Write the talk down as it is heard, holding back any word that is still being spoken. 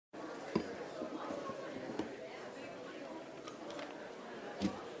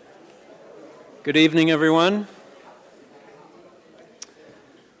Good evening, everyone.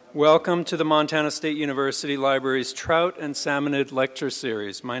 Welcome to the Montana State University Library's Trout and Salmonid Lecture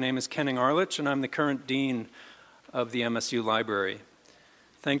Series. My name is Kenning Arlich, and I'm the current Dean of the MSU Library.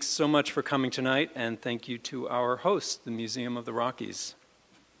 Thanks so much for coming tonight, and thank you to our host, the Museum of the Rockies.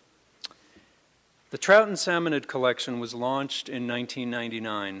 The Trout and Salmonid collection was launched in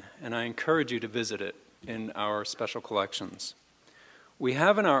 1999, and I encourage you to visit it in our special collections. We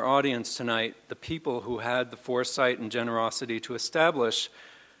have in our audience tonight the people who had the foresight and generosity to establish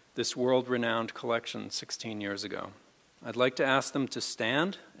this world-renowned collection 16 years ago. I'd like to ask them to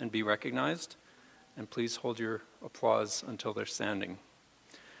stand and be recognized, and please hold your applause until they're standing.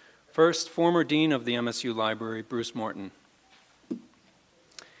 First, former Dean of the MSU Library, Bruce Morton.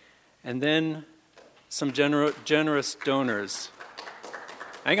 And then some generous donors.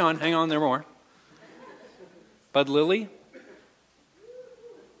 Hang on, there are more. Bud Lilly.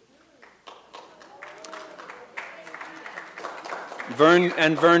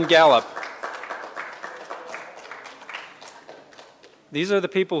 Vern Gallup. These are the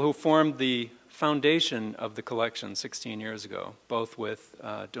people who formed the foundation of the collection 16 years ago, both with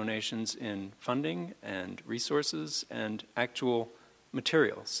donations in funding and resources and actual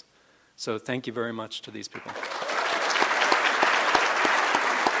materials. So thank you very much to these people.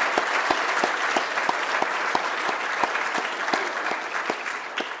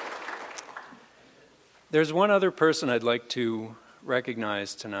 There's one other person I'd like to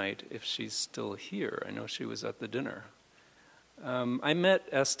recognize tonight, if she's still here. I know she was at the dinner. I met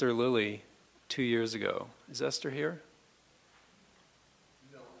Esther Lilly 2 years ago. Is Esther here?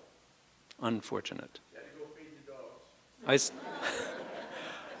 No. Unfortunate. You had to go feed the dogs.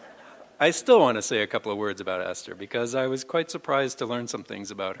 I still want to say a couple of words about Esther because I was quite surprised to learn some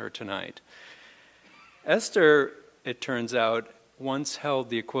things about her tonight. Esther, it turns out, once held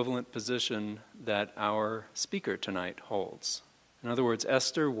the equivalent position that our speaker tonight holds. In other words,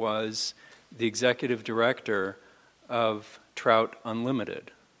 Esther was the executive director of Trout Unlimited,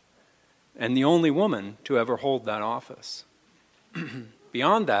 and the only woman to ever hold that office.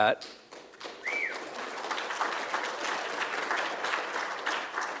 Beyond that,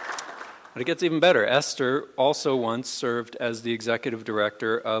 but it gets even better. Esther also once served as the executive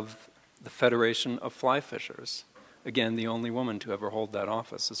director of the Federation of Fly Fishers. Again, the only woman to ever hold that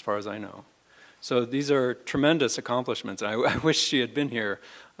office, as far as I know. So these are tremendous accomplishments. I wish she had been here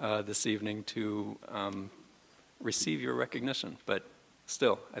this evening to receive your recognition, but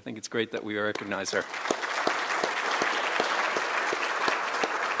still, I think it's great that we recognize her.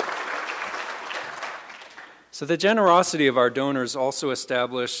 So the generosity of our donors also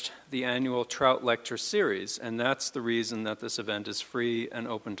established the annual Trout Lecture series, and that's the reason that this event is free and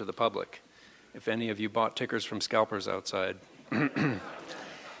open to the public. If any of you bought tickers from scalpers outside.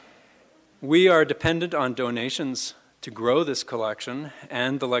 We are dependent on donations to grow this collection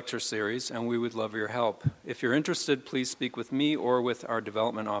and the lecture series, and we would love your help. If you're interested, please speak with me or with our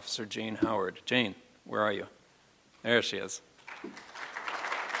development officer, Jane Howard. Jane, where are you? There she is.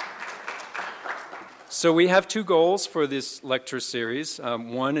 So we have two goals for this lecture series.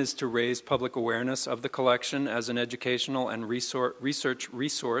 One is to raise public awareness of the collection as an educational and research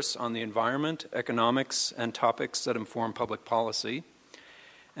resource on the environment, economics, and topics that inform public policy.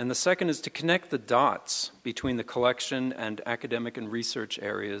 And the second is to connect the dots between the collection and academic and research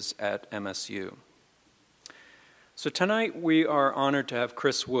areas at MSU. So tonight we are honored to have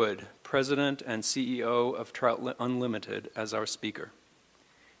Chris Wood, President and CEO of Trout Unlimited, as our speaker.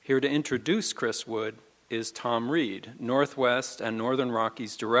 Here to introduce Chris Wood is Tom Reed, Northwest and Northern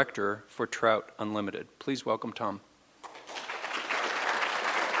Rockies Director for Trout Unlimited. Please welcome Tom.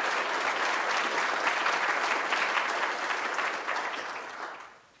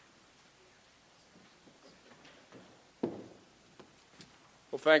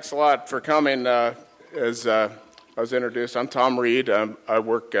 Well, thanks a lot for coming. As I was introduced, I'm Tom Reed. I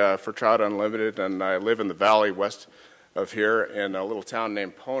work for Trout Unlimited, and I live in the valley west of here in a little town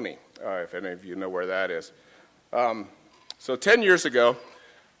named Pony, if any of you know where that is. So 10 years ago,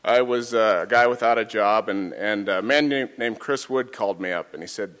 I was a guy without a job, and a man named Chris Wood called me up, and he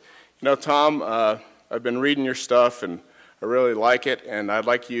said, you know, Tom, I've been reading your stuff, and I really like it, and I'd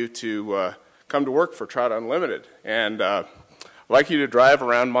like you to come to work for Trout Unlimited. And I'd like you to drive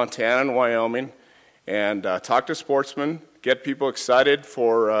around Montana and Wyoming and talk to sportsmen, get people excited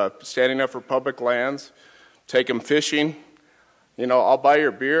for standing up for public lands, take them fishing. You know, I'll buy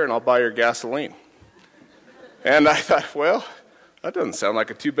your beer and I'll buy your gasoline. And I thought, well, that doesn't sound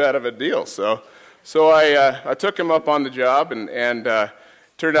like too bad of a deal. So I took him up on the job, and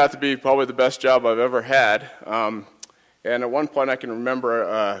turned out to be probably the best job I've ever had. And at one point I can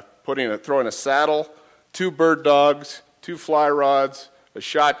remember throwing a saddle, 2 bird dogs, 2 fly rods, a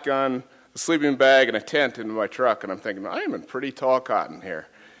shotgun, a sleeping bag, and a tent into my truck. And I'm thinking, I am in pretty tall cotton here.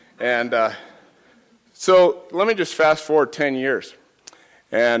 And so let me just fast forward 10 years.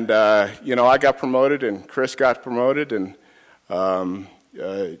 And, I got promoted, and Chris got promoted, and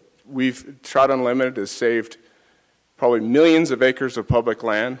Trout Unlimited has saved probably millions of acres of public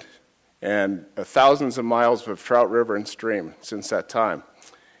land and thousands of miles of trout river and stream since that time.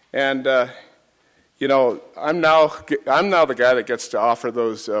 And, I'm now the guy that gets to offer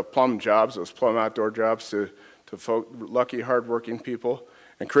those plum jobs, those plum outdoor jobs to lucky, hardworking people.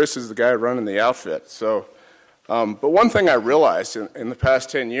 And Chris is the guy running the outfit. So, but one thing I realized in the past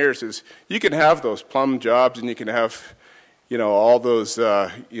 10 years is you can have those plum jobs, and you can have, all those,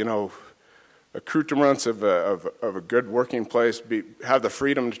 accoutrements of a good working place, have the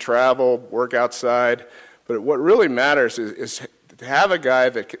freedom to travel, work outside. But what really matters is to have a guy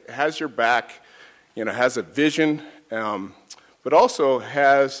that has your back, has a vision, but also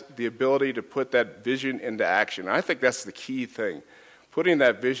has the ability to put that vision into action. I think that's the key thing, putting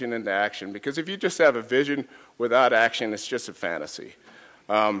that vision into action. Because if you just have a vision without action, it's just a fantasy.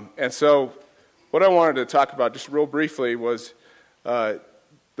 And so what I wanted to talk about just real briefly was the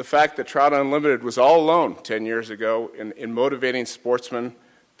fact that Trout Unlimited was all alone 10 years ago in motivating sportsmen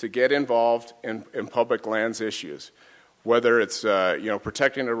to get involved in public lands issues, whether it's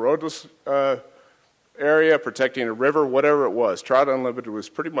protecting a roadless area, protecting a river, whatever it was. Trout Unlimited was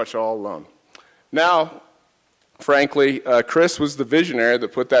pretty much all alone. Now, frankly, Chris was the visionary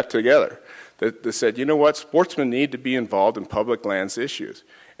that put that together, that said, you know what, sportsmen need to be involved in public lands issues.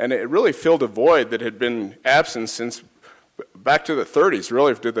 And it really filled a void that had been absent since back to the 30s,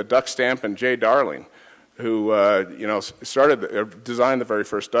 really, to the duck stamp and Jay Darling, who designed the very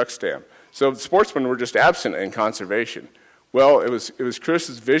first duck stamp. So sportsmen were just absent in conservation. Well, it was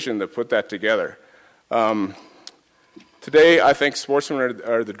Chris's vision that put that together. Today, I think sportsmen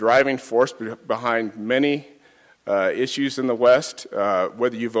are the driving force behind many issues in the West.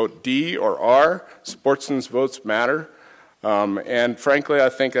 Whether you vote D or R, sportsmen's votes matter. And frankly, I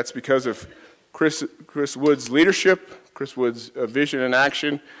think that's because of Chris Wood's leadership, Chris Wood's vision and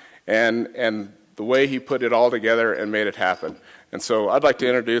action, and the way he put it all together and made it happen. And so I'd like to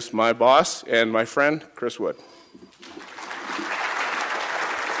introduce my boss and my friend, Chris Wood.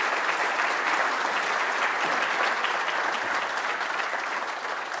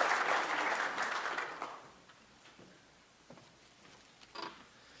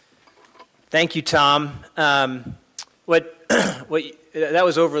 Thank you, Tom. That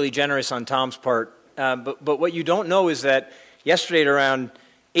was overly generous on Tom's part. But what you don't know is that yesterday at around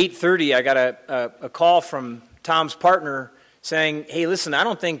 8:30, I got a call from Tom's partner saying, hey, listen, I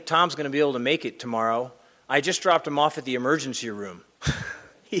don't think Tom's going to be able to make it tomorrow. I just dropped him off at the emergency room.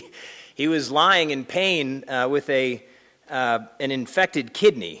 He was lying in pain with an infected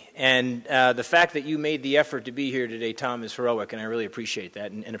kidney. And the fact that you made the effort to be here today, Tom, is heroic, and I really appreciate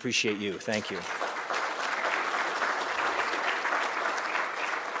that and appreciate you. Thank you.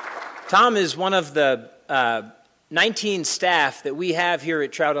 Tom is one of the 19 staff that we have here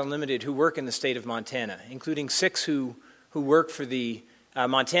at Trout Unlimited who work in the state of Montana, including 6 who work for the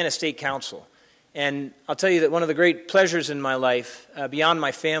Montana State Council. And I'll tell you that one of the great pleasures in my life, beyond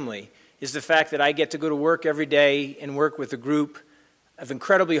my family, is the fact that I get to go to work every day and work with a group of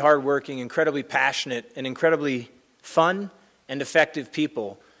incredibly hardworking, incredibly passionate, and incredibly fun and effective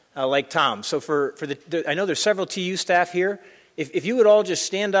people like Tom. So I know there's several TU staff here. If you would all just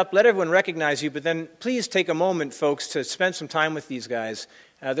stand up, let everyone recognize you, but then please take a moment, folks, to spend some time with these guys.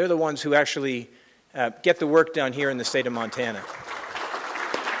 They're the ones who actually get the work done here in the state of Montana.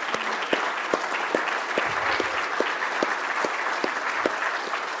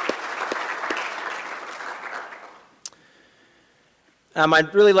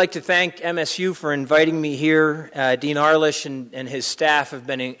 I'd really like to thank MSU for inviting me here. Dean Arlish and his staff have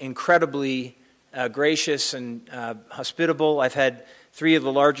been incredibly gracious and hospitable. I've had 3 of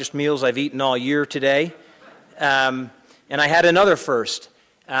the largest meals I've eaten all year today. And I had another first.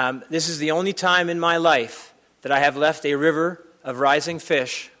 This is the only time in my life that I have left a river of rising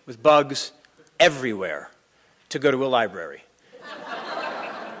fish with bugs everywhere to go to a library.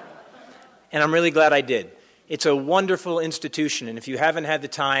 And I'm really glad I did. It's a wonderful institution, and if you haven't had the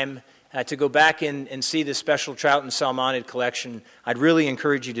time to go back and see the special Trout and Salmonid collection, I'd really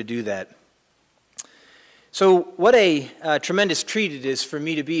encourage you to do that. So what a tremendous treat it is for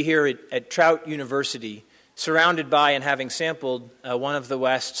me to be here at Trout University, surrounded by and having sampled one of the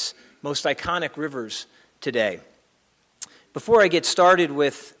West's most iconic rivers today. Before I get started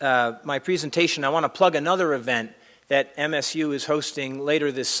with my presentation, I want to plug another event that MSU is hosting later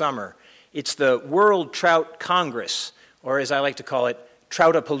this summer. It's the World Trout Congress, or as I like to call it,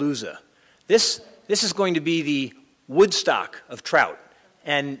 Troutapalooza. This is going to be the Woodstock of trout,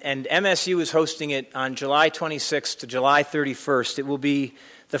 and MSU is hosting it on July 26th to July 31st. It will be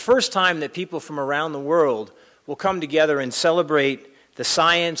the first time that people from around the world will come together and celebrate the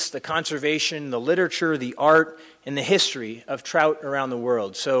science, the conservation, the literature, the art, and the history of trout around the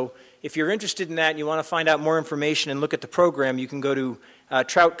world. So if you're interested in that and you want to find out more information and look at the program, you can go to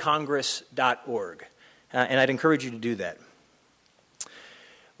troutcongress.org, and I'd encourage you to do that.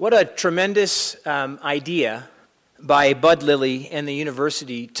 What a tremendous idea by Bud Lilly and the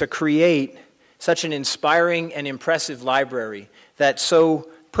university to create such an inspiring and impressive library that so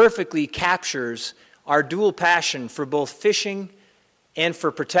perfectly captures our dual passion for both fishing and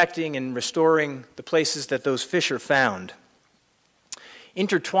for protecting and restoring the places that those fish are found.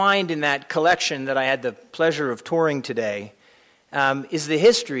 Intertwined in that collection that I had the pleasure of touring today is the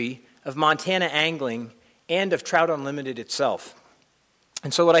history of Montana angling and of Trout Unlimited itself.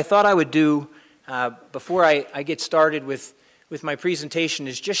 And so what I thought I would do before I get started with my presentation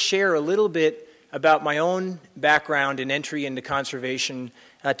is just share a little bit about my own background and entry into conservation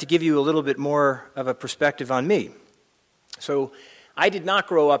to give you a little bit more of a perspective on me. So I did not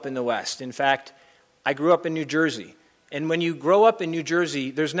grow up in the West. In fact, I grew up in New Jersey. And when you grow up in New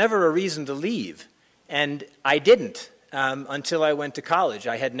Jersey, there's never a reason to leave. And I didn't until I went to college.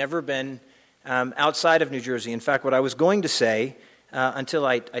 I had never been outside of New Jersey. In fact, what I was going to say until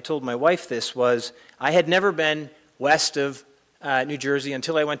I told my wife this was I had never been west of New Jersey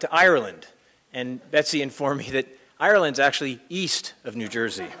until I went to Ireland. And Betsy informed me that Ireland's actually east of New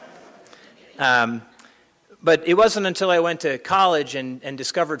Jersey. But it wasn't until I went to college and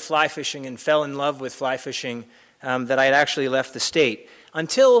discovered fly fishing and fell in love with fly fishing that I had actually left the state. And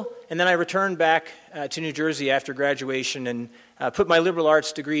then I returned back to New Jersey after graduation and put my liberal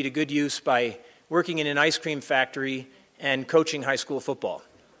arts degree to good use by working in an ice cream factory and coaching high school football.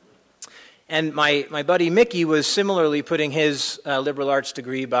 And my buddy Mickey was similarly putting his liberal arts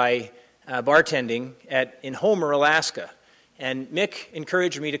degree by bartending in Homer, Alaska. And Mick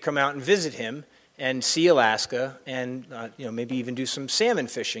encouraged me to come out and visit him and see Alaska and maybe even do some salmon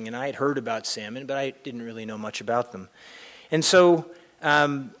fishing. And I had heard about salmon, but I didn't really know much about them. And so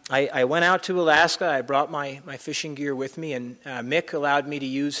I went out to Alaska. I brought my fishing gear with me, and Mick allowed me to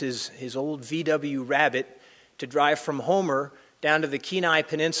use his old VW Rabbit to drive from Homer down to the Kenai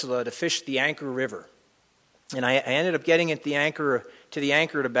Peninsula to fish the Anchor River. And I ended up getting to the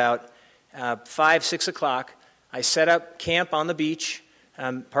anchor at about 5, 6 o'clock. I set up camp on the beach,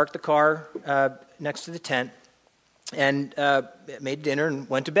 parked the car next to the tent, and made dinner and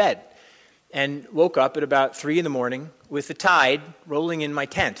went to bed. And woke up at about 3 in the morning with the tide rolling in my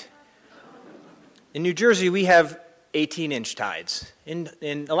tent. In New Jersey, we have 18-inch tides.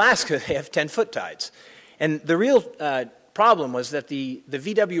 In Alaska, they have 10-foot tides. And the real problem was that the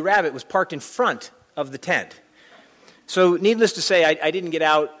VW Rabbit was parked in front of the tent. So needless to say, I didn't get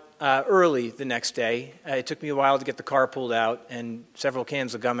out early the next day. It took me a while to get the car pulled out and several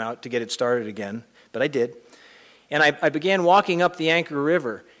cans of gum out to get it started again, but I did. And I began walking up the Anchor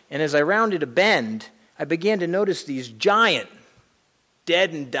River, and as I rounded a bend, I began to notice these giant,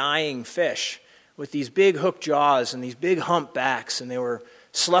 dead and dying fish with these big hook jaws and these big hump backs, and they were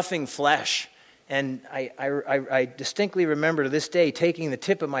sloughing flesh. And I distinctly remember to this day taking the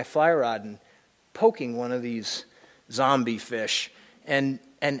tip of my fly rod and poking one of these zombie fish and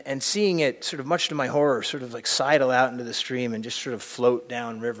seeing it, sort of much to my horror, sort of like sidle out into the stream and just sort of float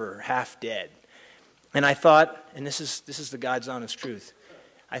down river, half dead. And I thought, and this is the God's honest truth,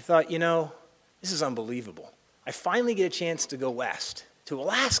 I thought, this is unbelievable. I finally get a chance to go west, to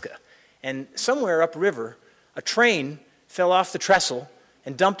Alaska. And somewhere upriver, a train fell off the trestle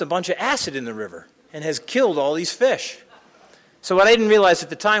and dumped a bunch of acid in the river and has killed all these fish. So what I didn't realize at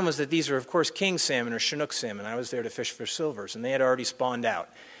the time was that these are, of course, king salmon or Chinook salmon. I was there to fish for silvers, and they had already spawned out.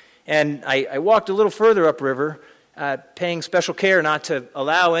 And I walked a little further upriver, paying special care not to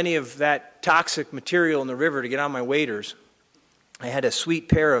allow any of that toxic material in the river to get on my waders. I had a sweet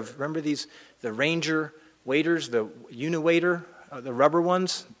pair of, remember these, the Ranger waders, the Uniwader, the rubber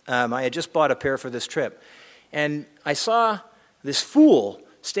ones? I had just bought a pair for this trip. And I saw this fool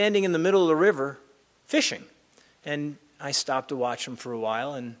standing in the middle of the river fishing. And I stopped to watch him for a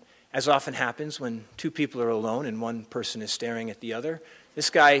while, and as often happens when two people are alone and one person is staring at the other,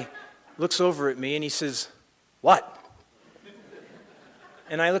 this guy looks over at me and he says, "What?"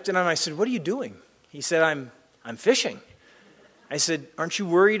 And I looked at him and I said, "What are you doing?" He said, I'm fishing." I said, "Aren't you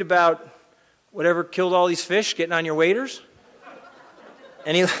worried about whatever killed all these fish getting on your waders?"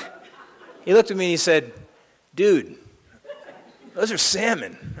 And he looked at me and he said, dude, those are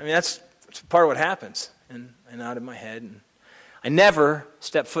salmon. I mean, that's part of what happens. And I nodded my head, and I never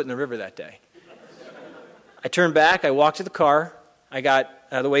stepped foot in the river that day. I turned back, I walked to the car, I got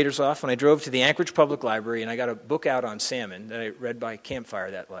the waders off, and I drove to the Anchorage Public Library, and I got a book out on salmon that I read by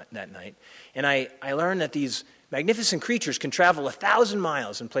campfire that night. And I learned that these magnificent creatures can travel 1,000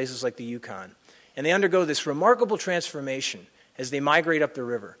 miles in places like the Yukon. And they undergo this remarkable transformation as they migrate up the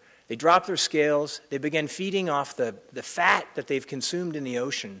river. They drop their scales, they begin feeding off the fat that they've consumed in the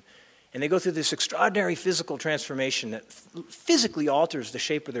ocean, and they go through this extraordinary physical transformation that physically alters the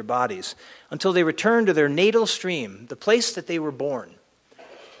shape of their bodies until they return to their natal stream, the place that they were born.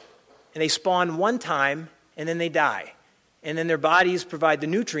 And they spawn one time, and then they die. And then their bodies provide the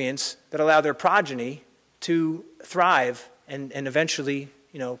nutrients that allow their progeny to thrive and eventually,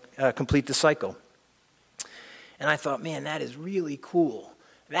 complete the cycle. And I thought, man, that is really cool.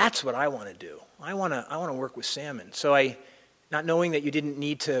 That's what I want to do. I want to work with salmon. So not knowing that you didn't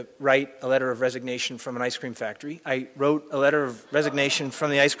need to write a letter of resignation from an ice cream factory, I wrote a letter of resignation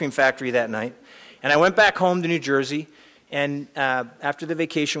from the ice cream factory that night. And I went back home to New Jersey. And after the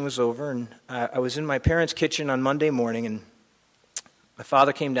vacation was over, and I was in my parents' kitchen on Monday morning, and my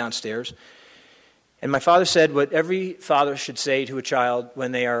father came downstairs. And my father said what every father should say to a child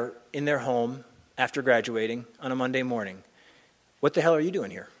when they are in their home after graduating on a Monday morning. What the hell are you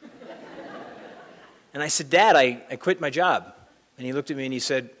doing here? And I said, Dad, I quit my job. And he looked at me and he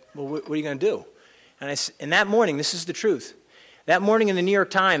said, well, what are you going to do? And that morning, this is the truth. That morning in the New York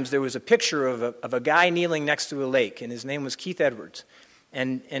Times, there was a picture of a guy kneeling next to a lake, and his name was Keith Edwards.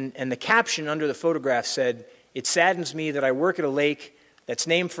 And the caption under the photograph said, "It saddens me that I work at a lake that's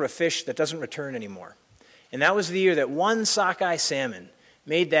named for a fish that doesn't return anymore." And that was the year that one sockeye salmon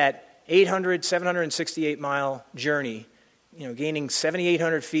made that 768-mile journey, gaining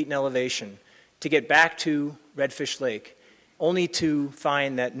 7,800 feet in elevation to get back to Redfish Lake, only to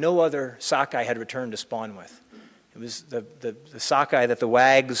find that no other sockeye had returned to spawn with. It was the sockeye that the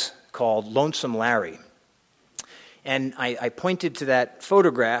wags called Lonesome Larry. And I pointed to that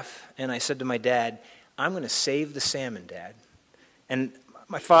photograph, and I said to my dad, I'm going to save the salmon, Dad. And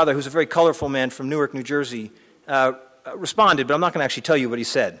my father, who's a very colorful man from Newark, New Jersey, responded, but I'm not going to actually tell you what he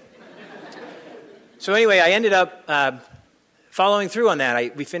said. So anyway, I ended up following through on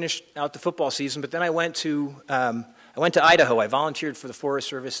that. We finished out the football season, but then I went to Idaho. I volunteered for the Forest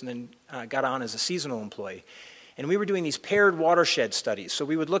Service and then got on as a seasonal employee. And we were doing these paired watershed studies. So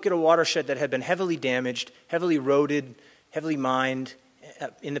we would look at a watershed that had been heavily damaged, heavily eroded, heavily mined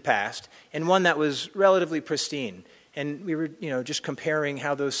in the past, and one that was relatively pristine. And we were, just comparing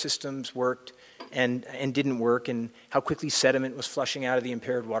how those systems worked and didn't work, and how quickly sediment was flushing out of the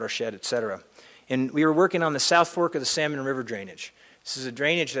impaired watershed, et cetera. And we were working on the South Fork of the Salmon River drainage. This is a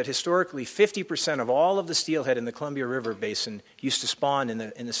drainage that historically 50% of all of the steelhead in the Columbia River Basin used to spawn in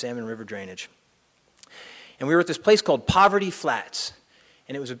the Salmon River drainage. And we were at this place called Poverty Flats.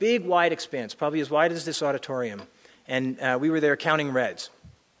 And it was a big, wide expanse, probably as wide as this auditorium. And we were there counting reds.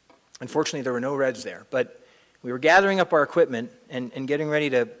 Unfortunately, there were no reds there. But we were gathering up our equipment and getting ready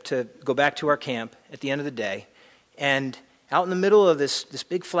to go back to our camp at the end of the day. And out in the middle of this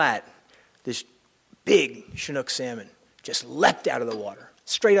big flat, this big Chinook salmon just leapt out of the water,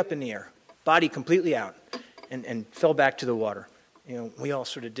 straight up in the air, body completely out, and fell back to the water. We all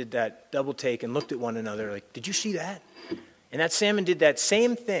sort of did that double take and looked at one another like, did you see that? And that salmon did that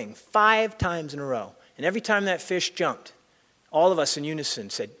same thing 5 times in a row. And every time that fish jumped, all of us in unison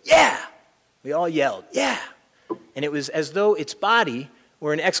said, yeah! We all yelled, yeah! And it was as though its body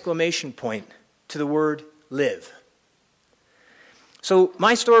were an exclamation point to the word live. So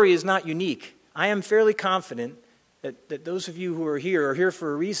my story is not unique. I am fairly confident that those of you who are here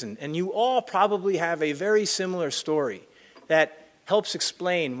for a reason. And you all probably have a very similar story that helps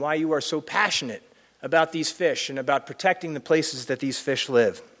explain why you are so passionate about these fish and about protecting the places that these fish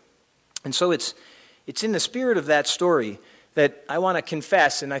live. And so it's in the spirit of that story that I want to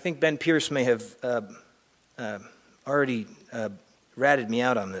confess, and I think Ben Pierce may have already ratted me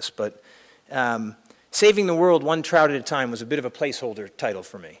out on this, but Saving the World One Trout at a Time was a bit of a placeholder title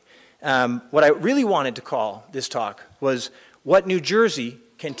for me. What I really wanted to call this talk was What New Jersey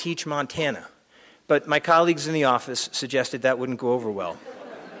Can Teach Montana. But my colleagues in the office suggested that wouldn't go over well.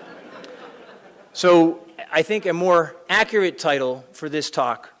 So I think a more accurate title for this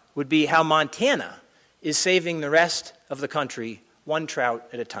talk would be How Montana is Saving the Rest of the Country One Trout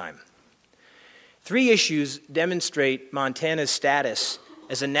at a Time. 3 issues demonstrate Montana's status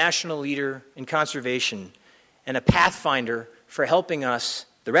as a national leader in conservation and a pathfinder for helping us,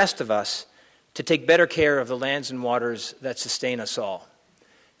 the rest of us, to take better care of the lands and waters that sustain us all.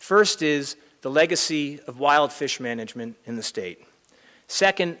 First is the legacy of wild fish management in the state.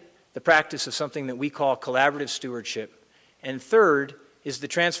 Second, the practice of something that we call collaborative stewardship. And third is the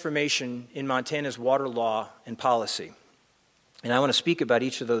transformation in Montana's water law and policy. And I want to speak about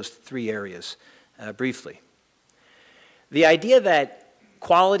each of those three areas briefly. The idea that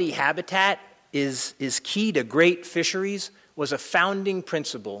quality habitat is key to great fisheries was a founding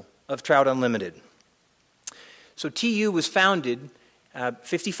principle of Trout Unlimited. So TU was founded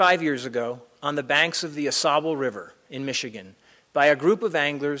 55 years ago on the banks of the Au River in Michigan by a group of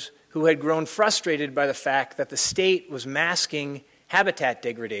anglers who had grown frustrated by the fact that the state was masking habitat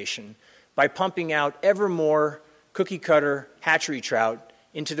degradation by pumping out ever more cookie-cutter hatchery trout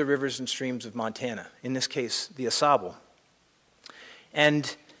into the rivers and streams of Montana, in this case, the Au Sable.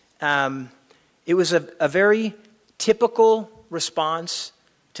 And it was a very typical response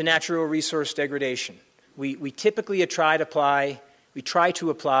to natural resource degradation. We typically try to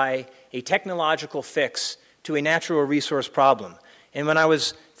apply a technological fix to a natural resource problem. And when I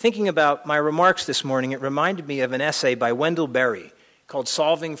was thinking about my remarks this morning, it reminded me of an essay by Wendell Berry called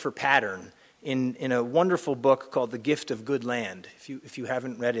Solving for Pattern in a wonderful book called The Gift of Good Land. If you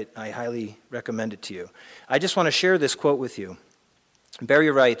haven't read it, I highly recommend it to you. I just want to share this quote with you.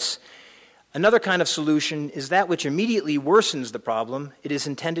 Berry writes, "Another kind of solution is that which immediately worsens the problem it is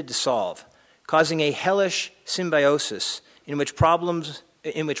intended to solve, causing a hellish symbiosis in which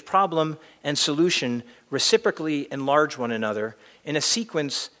problem and solution reciprocally enlarge one another in a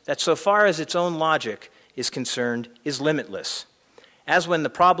sequence that, so far as its own logic is concerned, is limitless, as when the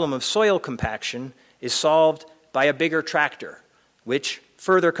problem of soil compaction is solved by a bigger tractor, which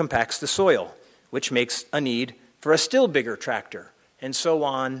further compacts the soil, which makes a need for a still bigger tractor, and so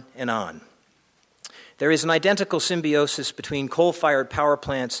on and on. There is an identical symbiosis between coal-fired power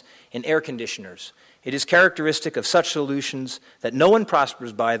plants and air conditioners. It is characteristic of such solutions that no one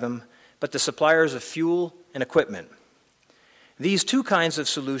prospers by them but the suppliers of fuel and equipment. These two kinds of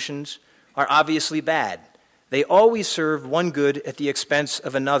solutions are obviously bad. They always serve one good at the expense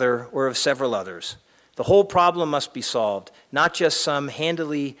of another or of several others. The whole problem must be solved, not just some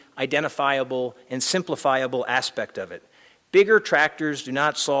handily identifiable and simplifiable aspect of it. Bigger tractors do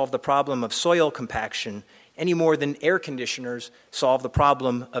not solve the problem of soil compaction any more than air conditioners solve the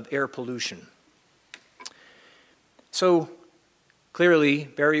problem of air pollution." So clearly,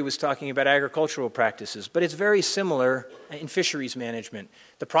 Berry was talking about agricultural practices, but it's very similar in fisheries management.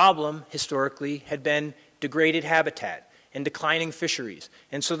 The problem, historically, had been degraded habitat and declining fisheries.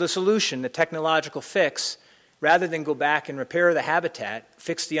 And so the solution, the technological fix, rather than go back and repair the habitat,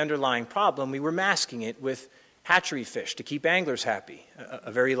 fix the underlying problem, we were masking it with hatchery fish to keep anglers happy,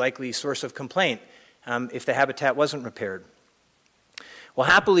 a very likely source of complaint if the habitat wasn't repaired. Well,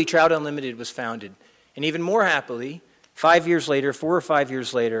 happily, Trout Unlimited was founded. And even more happily, 5 years later, 4 or 5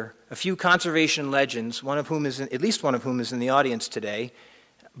 years later, a few conservation legends, at least one of whom is in the audience today,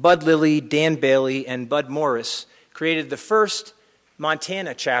 Bud Lilly, Dan Bailey, and Bud Morris, created the first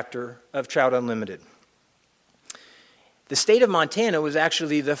Montana chapter of Trout Unlimited. The state of Montana was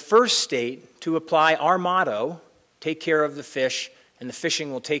actually the first state to apply our motto, take care of the fish, and the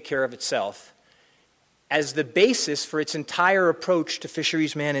fishing will take care of itself, as the basis for its entire approach to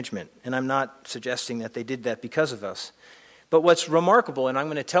fisheries management. And I'm not suggesting that they did that because of us. But what's remarkable, and I'm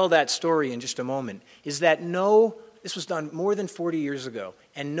going to tell that story in just a moment, is that this was done more than 40 years ago,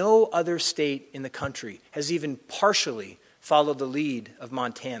 and no other state in the country has even partially followed the lead of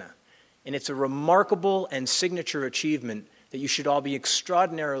Montana. And it's a remarkable and signature achievement that you should all be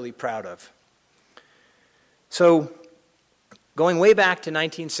extraordinarily proud of. So, going way back to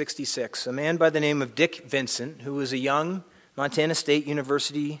 1966, a man by the name of Dick Vincent, who was a young Montana State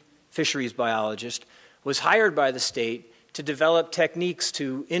University fisheries biologist, was hired by the state to develop techniques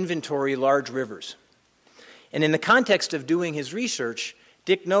to inventory large rivers. And in the context of doing his research,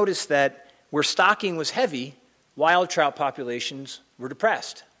 Dick noticed that where stocking was heavy, wild trout populations were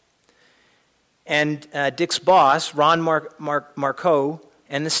depressed. And Dick's boss, Ron Marcoux,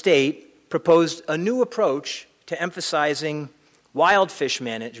 and the state proposed a new approach to emphasizing wild fish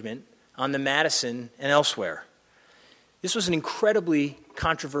management on the Madison and elsewhere. This was an incredibly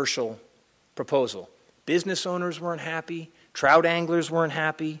controversial proposal. Business owners weren't happy. Trout anglers weren't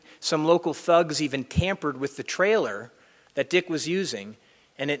happy. Some local thugs even tampered with the trailer that Dick was using,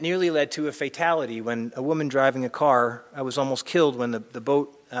 and it nearly led to a fatality when a woman driving a car was almost killed when the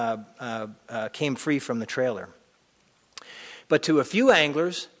boat came free from the trailer. But to a few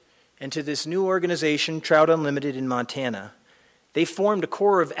anglers and to this new organization, Trout Unlimited in Montana, they formed a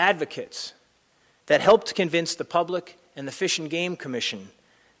corps of advocates that helped convince the public and the Fish and Game Commission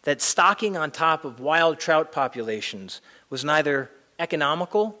that stocking on top of wild trout populations was neither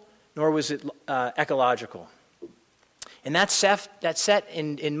economical nor was it ecological. And that set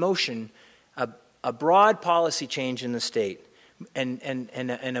in motion a broad policy change in the state and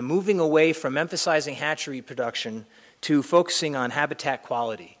a moving away from emphasizing hatchery production to focusing on habitat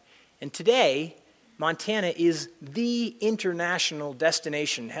quality. And today, Montana is the international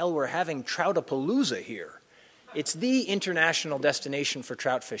destination. Hell, we're having Troutapalooza here. It's the international destination for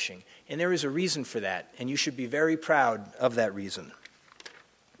trout fishing, and there is a reason for that, and you should be very proud of that reason.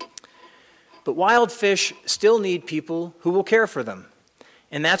 But wild fish still need people who will care for them,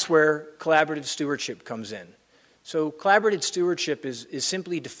 and that's where collaborative stewardship comes in. So collaborative stewardship is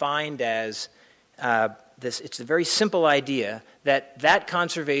simply defined as it's a very simple idea that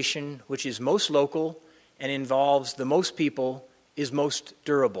conservation which is most local and involves the most people is most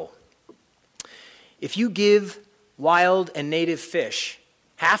durable. If you give wild and native fish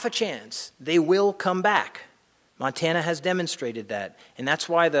half a chance, they will come back. Montana has demonstrated that, and that's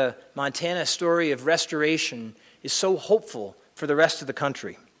why the Montana story of restoration is so hopeful for the rest of the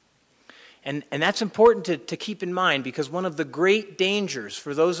country. And that's important to keep in mind, because one of the great dangers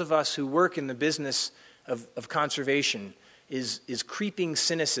for those of us who work in the business of conservation is creeping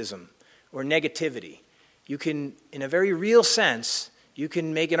cynicism or negativity. You can, in a very real sense, you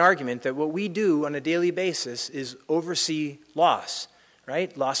can make an argument that what we do on a daily basis is oversee loss,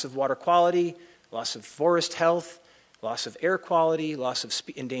 right? Loss of water quality, loss of forest health, loss of air quality, loss of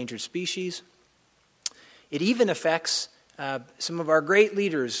endangered species. It even affects some of our great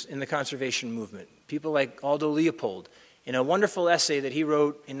leaders in the conservation movement, people like Aldo Leopold. In a wonderful essay that he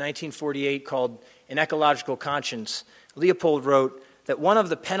wrote in 1948 called An Ecological Conscience, Leopold wrote that one of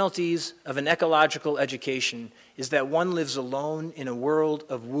the penalties of an ecological education is that one lives alone in a world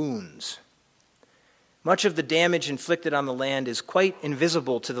of wounds. Much of the damage inflicted on the land is quite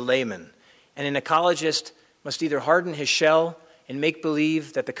invisible to the layman, and an ecologist must either harden his shell and make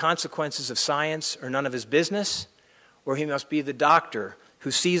believe that the consequences of science are none of his business, or he must be the doctor who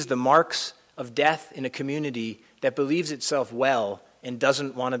sees the marks of death in a community that believes itself well and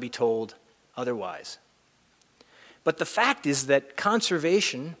doesn't want to be told otherwise. But the fact is that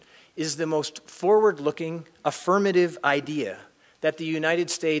conservation is the most forward-looking, affirmative idea that the United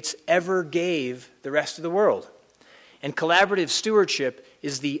States ever gave the rest of the world. And collaborative stewardship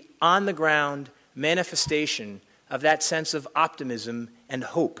is the on-the-ground manifestation of that sense of optimism and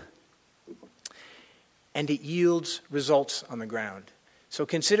hope. And it yields results on the ground. So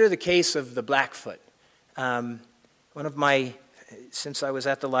consider the case of the Blackfoot. Since I was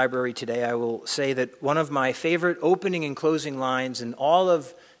at the library today, I will say that one of my favorite opening and closing lines in all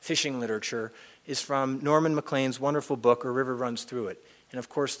of fishing literature is from Norman Maclean's wonderful book, A River Runs Through It. And of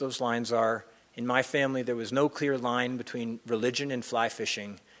course, those lines are, in my family, there was no clear line between religion and fly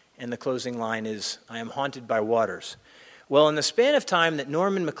fishing. And the closing line is, I am haunted by waters. Well, in the span of time that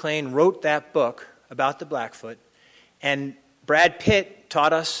Norman Maclean wrote that book about the Blackfoot, and Brad Pitt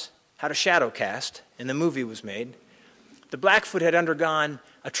taught us how to shadow cast, and the movie was made, the Blackfoot had undergone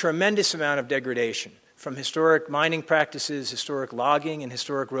a tremendous amount of degradation from historic mining practices, historic logging, and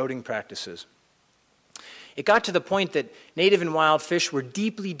historic roading practices. It got to the point that native and wild fish were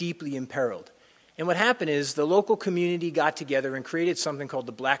deeply, deeply imperiled. And what happened is the local community got together and created something called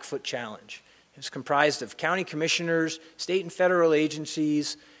the Blackfoot Challenge. It was comprised of county commissioners, state and federal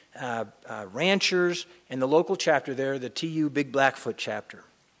agencies, ranchers, and the local chapter there, the TU Big Blackfoot chapter.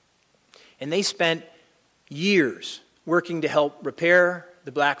 And they spent years working to help repair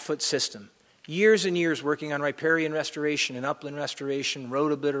the Blackfoot system. Years and years working on riparian restoration and upland restoration,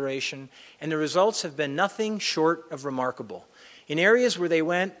 road obliteration, and the results have been nothing short of remarkable. In areas where they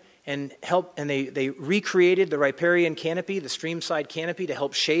went and helped, and they recreated the riparian canopy, the streamside canopy, to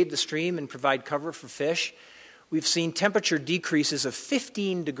help shade the stream and provide cover for fish, we've seen temperature decreases of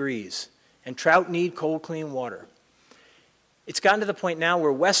 15 degrees, and trout need cold, clean water. It's gotten to the point now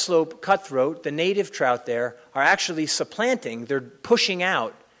where West Slope cutthroat, the native trout there, are actually supplanting, they're pushing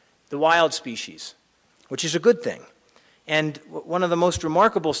out the wild species, which is a good thing. And one of the most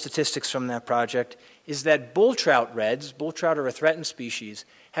remarkable statistics from that project is that bull trout reds, bull trout are a threatened species,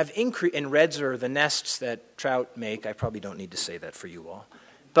 have increased, and reds are the nests that trout make. I probably don't need to say that for you all.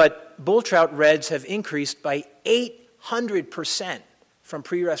 But bull trout reds have increased by 800% from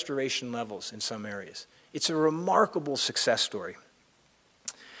pre-restoration levels in some areas. It's a remarkable success story.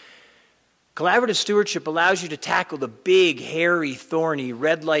 Collaborative stewardship allows you to tackle the big, hairy, thorny,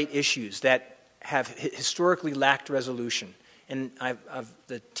 red light issues that have historically lacked resolution. And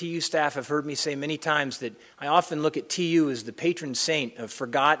the TU staff have heard me say many times that I often look at TU as the patron saint of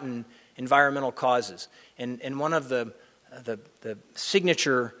forgotten environmental causes. And one of the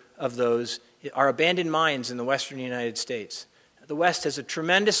signature of those are abandoned mines in the western United States. the West has a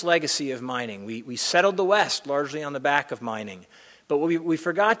tremendous legacy of mining. We settled the West largely on the back of mining. But what we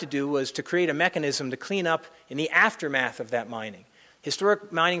forgot to do was to create a mechanism to clean up in the aftermath of that mining.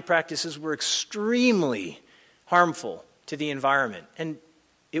 Historic mining practices were extremely harmful to the environment. And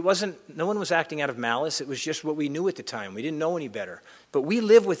no one was acting out of malice. It was just what we knew at the time. We didn't know any better. But we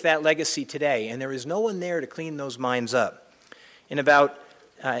live with that legacy today, and there is no one there to clean those mines up. And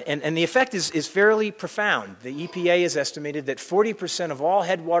the effect is fairly profound. The EPA has estimated that 40% of all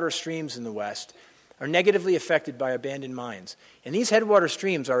headwater streams in the West are negatively affected by abandoned mines. And these headwater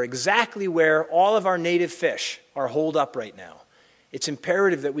streams are exactly where all of our native fish are holed up right now. It's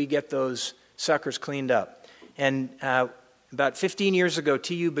imperative that we get those suckers cleaned up. And about 15 years ago,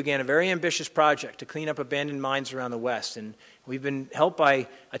 TU began a very ambitious project to clean up abandoned mines around the West. And we've been helped by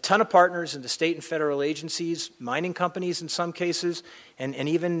a ton of partners in the state and federal agencies, mining companies in some cases, and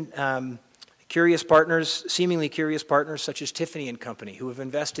even curious partners, seemingly curious partners such as Tiffany and Company, who have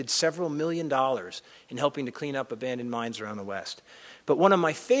invested several $1 million in helping to clean up abandoned mines around the West. But one of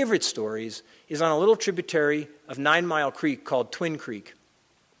my favorite stories is on a little tributary of 9 Mile Creek called Twin Creek,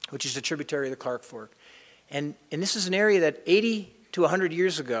 which is a tributary of the Clark Fork. And this is an area that 80 to 100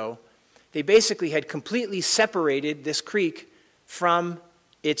 years ago, they basically had completely separated this creek from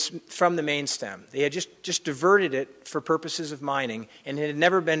the main stem. They had just diverted it for purposes of mining, and it had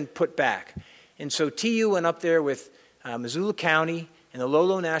never been put back. And so TU went up there with Missoula County and the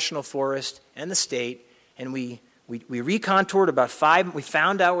Lolo National Forest and the state, and we recontoured we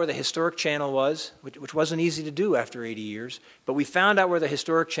found out where the historic channel was, which wasn't easy to do after 80 years, but we found out where the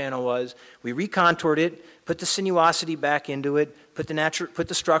historic channel was, we recontoured it, put the sinuosity back into it, put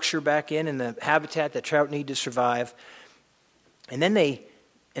the structure back in and the habitat that trout need to survive, and then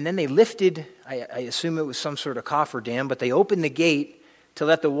they lifted, I assume it was some sort of coffer dam, but they opened the gate to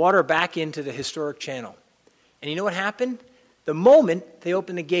let the water back into the historic channel. And you know what happened? The moment they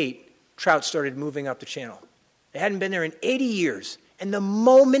opened the gate, trout started moving up the channel. They hadn't been there in 80 years. And the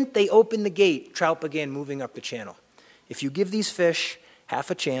moment they opened the gate, trout began moving up the channel. If you give these fish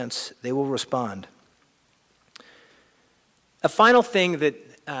half a chance, they will respond. A final thing that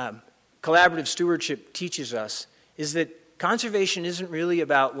collaborative stewardship teaches us is that conservation isn't really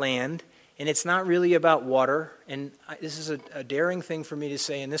about land, and it's not really about water, and this is a daring thing for me to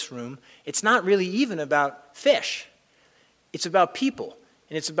say in this room. It's not really even about fish. It's about people.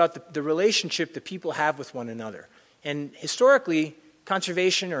 And it's about the relationship that people have with one another. And historically,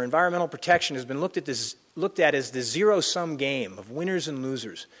 conservation or environmental protection has been looked at as the zero-sum game of winners and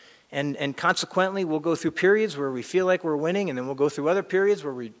losers. And consequently, we'll go through periods where we feel like we're winning, and then we'll go through other periods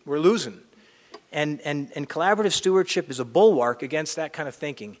where we're losing. And collaborative stewardship is a bulwark against that kind of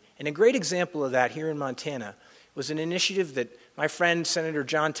thinking. And a great example of that here in Montana was an initiative that my friend Senator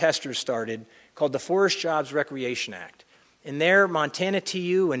John Tester started called the Forest Jobs Recreation Act. And there, Montana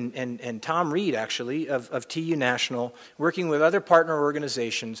TU and Tom Reed, actually, of TU National, working with other partner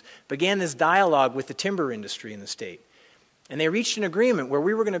organizations, began this dialogue with the timber industry in the state. And they reached an agreement where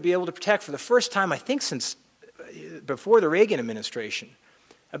we were going to be able to protect, for the first time, I think since before the Reagan administration,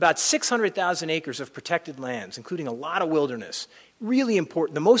 about 600,000 acres of protected lands, including a lot of wilderness, really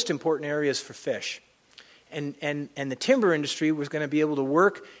important, the most important areas for fish. And the timber industry was going to be able to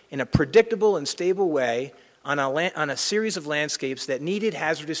work in a predictable and stable way on a series of landscapes that needed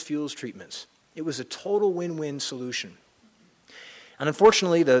hazardous fuels treatments. It was a total win-win solution. And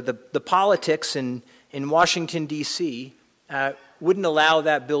unfortunately, the politics in Washington, D.C. Wouldn't allow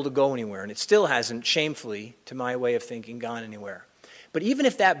that bill to go anywhere, and it still hasn't, shamefully, to my way of thinking, gone anywhere. But even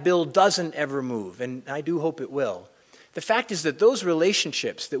if that bill doesn't ever move, and I do hope it will, the fact is that those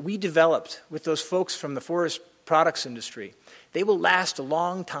relationships that we developed with those folks from the forest products industry, they will last a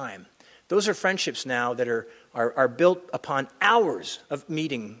long time. Those are friendships now that are built upon hours of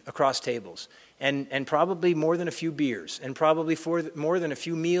meeting across tables, and probably more than a few beers, and probably more than a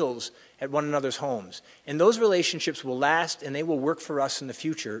few meals at one another's homes. And those relationships will last, and they will work for us in the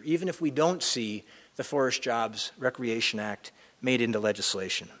future, even if we don't see the Forest Jobs Recreation Act made into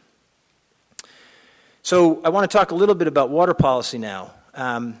legislation. So I want to talk a little bit about water policy now.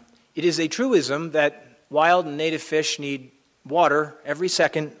 It is a truism that wild and native fish need water every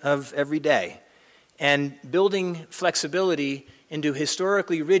second of every day. And building flexibility into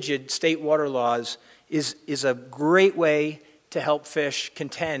historically rigid state water laws is a great way to help fish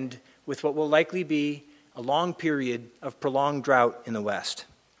contend with what will likely be a long period of prolonged drought in the West.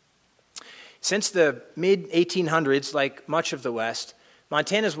 Since the mid-1800s, like much of the West,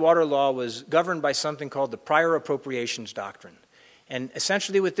 Montana's water law was governed by something called the Prior Appropriations Doctrine. And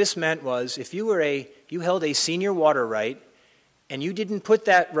essentially what this meant was if you held a senior water right and you didn't put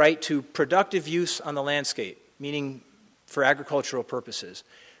that right to productive use on the landscape, meaning for agricultural purposes.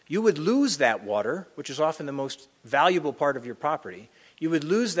 You would lose that water, which is often the most valuable part of your property. You would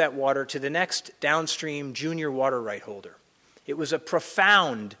lose that water to the next downstream junior water right holder. It was a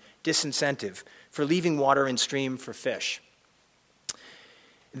profound disincentive for leaving water in stream for fish.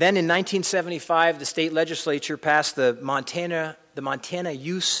 Then in 1975, the state legislature passed the Montana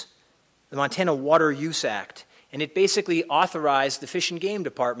Water Use Act, and it basically authorized the Fish and Game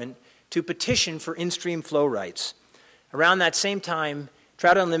Department to petition for in-stream flow rights. Around that same time,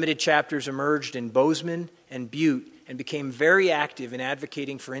 Trout Unlimited chapters emerged in Bozeman and Butte and became very active in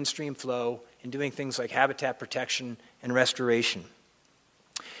advocating for in-stream flow and doing things like habitat protection and restoration.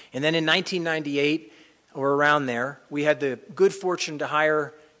 And then in 1998, or around there, we had the good fortune to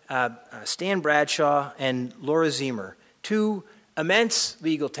hire Stan Bradshaw and Laura Zemer, two immense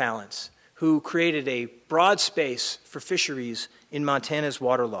legal talents who created a broad space for fisheries in Montana's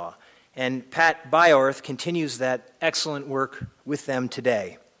water law. And Pat Byorth continues that excellent work with them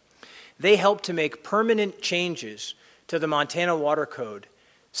today. They helped to make permanent changes to the Montana Water Code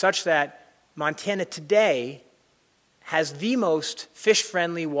such that Montana today has the most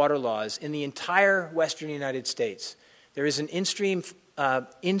fish-friendly water laws in the entire western United States. There is an in-stream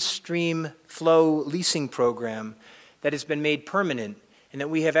flow leasing program that has been made permanent and that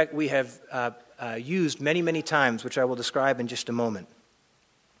we have used many, many times, which I will describe in just a moment.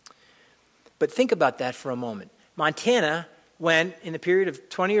 But think about that for a moment. Montana went, in a period of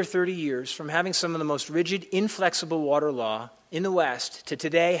 20 or 30 years, from having some of the most rigid, inflexible water law in the West to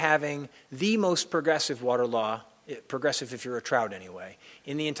today having the most progressive water law, progressive if you're a trout anyway,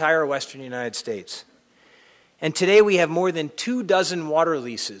 in the entire western United States. And today we have more than 24 water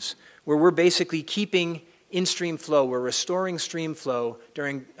leases where we're basically keeping in-stream flow, we're restoring stream flow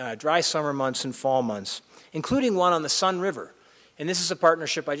during dry summer months and fall months, including one on the Sun River. And this is a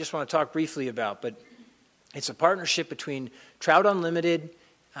partnership I just want to talk briefly about, but it's a partnership between Trout Unlimited,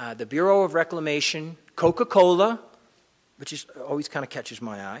 the Bureau of Reclamation, Coca-Cola, which always kind of catches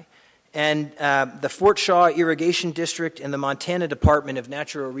my eye, and the Fort Shaw Irrigation District and the Montana Department of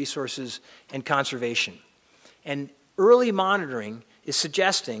Natural Resources and Conservation. And early monitoring is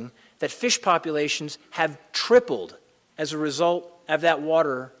suggesting that fish populations have tripled as a result of that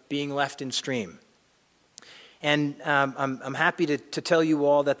water being left in stream. And I'm happy to tell you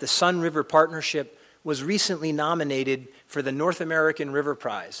all that the Sun River Partnership was recently nominated for the North American River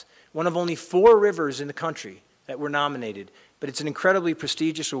Prize, one of only 4 rivers in the country that were nominated, but it's an incredibly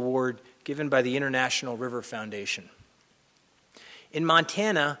prestigious award given by the International River Foundation. In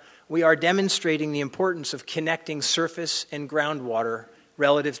Montana, we are demonstrating the importance of connecting surface and groundwater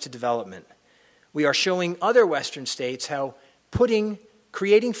relative to development. We are showing other Western states how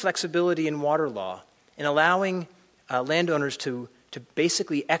creating flexibility in water law and allowing landowners to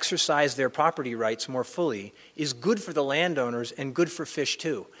basically exercise their property rights more fully is good for the landowners and good for fish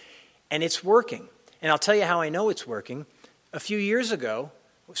too. And it's working. And I'll tell you how I know it's working. A few years ago,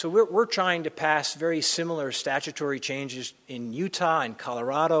 so we're trying to pass very similar statutory changes in Utah and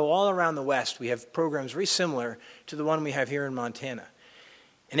Colorado, all around the West. We have programs very similar to the one we have here in Montana.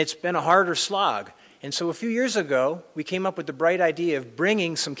 And it's been a harder slog. And so a few years ago, we came up with the bright idea of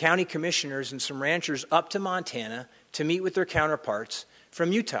bringing some county commissioners and some ranchers up to Montana to meet with their counterparts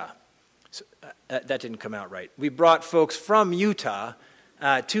from Utah. So, that didn't come out right. We brought folks from Utah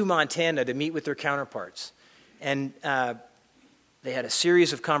to Montana to meet with their counterparts. And they had a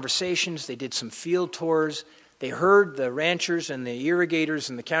series of conversations. They did some field tours. They heard the ranchers and the irrigators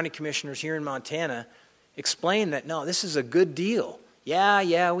and the county commissioners here in Montana explain that, no, this is a good deal.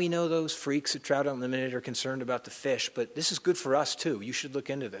 Yeah, we know those freaks at Trout Unlimited are concerned about the fish, but this is good for us too. You should look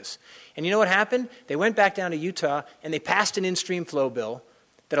into this. And you know what happened? They went back down to Utah and they passed an in-stream flow bill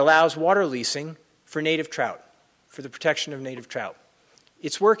that allows water leasing for native trout, for the protection of native trout.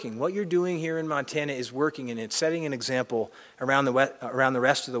 It's working. What you're doing here in Montana is working, and it's setting an example around the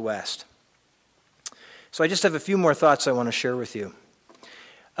rest of the West. So I just have a few more thoughts I want to share with you.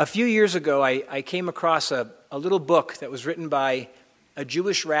 A few years ago, I came across a little book that was written by a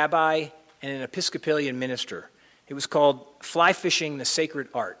Jewish rabbi and an Episcopalian minister. It was called Fly Fishing, the Sacred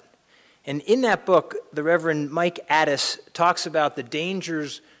Art. And in that book, the Reverend Mike Addis talks about the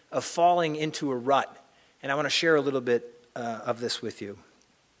dangers of falling into a rut. And I want to share a little bit of this with you.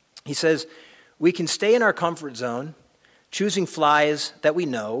 He says, we can stay in our comfort zone, choosing flies that we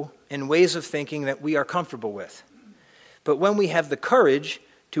know and ways of thinking that we are comfortable with. But when we have the courage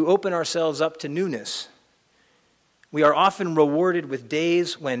to open ourselves up to newness, we are often rewarded with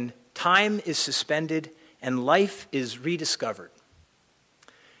days when time is suspended and life is rediscovered.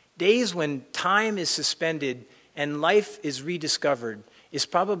 Days when time is suspended and life is rediscovered is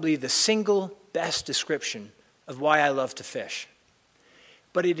probably the single best description of why I love to fish.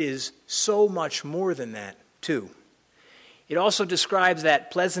 But it is so much more than that, too. It also describes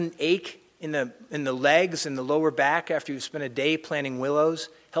that pleasant ache in the legs and the lower back after you've spent a day planting willows,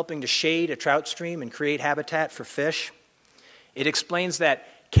 helping to shade a trout stream and create habitat for fish. It explains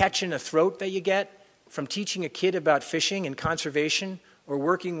that catch in the throat that you get from teaching a kid about fishing and conservation, or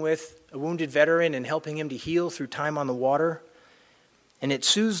working with a wounded veteran and helping him to heal through time on the water. And it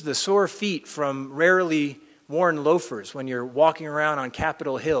soothes the sore feet from rarely worn loafers when you're walking around on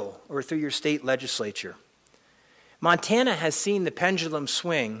Capitol Hill or through your state legislature. Montana has seen the pendulum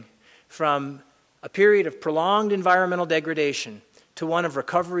swing from a period of prolonged environmental degradation to one of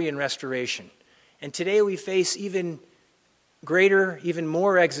recovery and restoration. And today we face even greater, even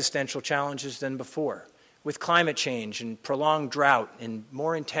more existential challenges than before, with climate change and prolonged drought and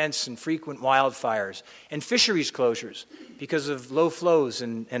more intense and frequent wildfires and fisheries closures because of low flows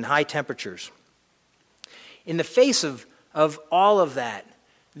and high temperatures. In the face of all of that,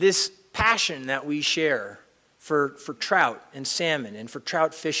 this passion that we share for trout and salmon and for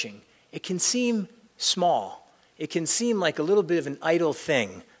trout fishing, it can seem small. It can seem like a little bit of an idle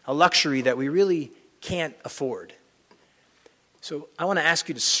thing, a luxury that we really can't afford. So I want to ask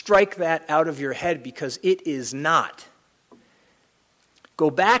you to strike that out of your head, because it is not. Go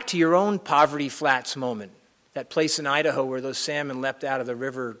back to your own Poverty Flats moment, that place in Idaho where those salmon leapt out of the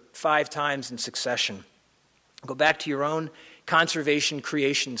river 5 times in succession. Go back to your own conservation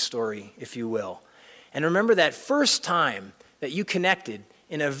creation story, if you will. And remember that first time that you connected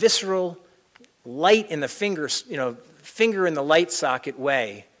in a visceral, light in the finger, finger in the light socket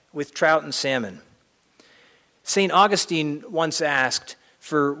way with trout and salmon. St. Augustine once asked,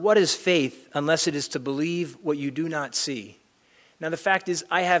 "For what is faith unless it is to believe what you do not see?" Now the fact is,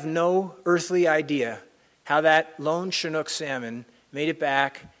 I have no earthly idea how that lone Chinook salmon made it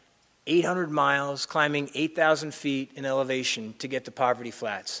back 800 miles, climbing 8,000 feet in elevation to get to Poverty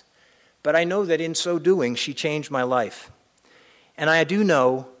Flats. But I know that in so doing, she changed my life. And I do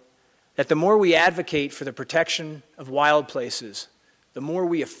know that the more we advocate for the protection of wild places, the more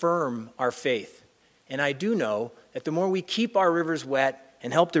we affirm our faith. And I do know that the more we keep our rivers wet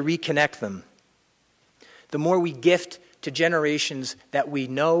and help to reconnect them, the more we gift to generations that we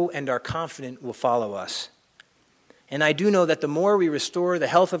know and are confident will follow us. And I do know that the more we restore the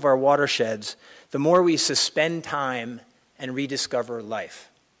health of our watersheds, the more we suspend time and rediscover life.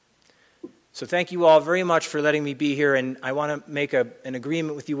 So thank you all very much for letting me be here, and I want to make an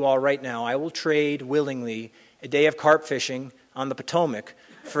agreement with you all right now. I will trade willingly a day of carp fishing on the Potomac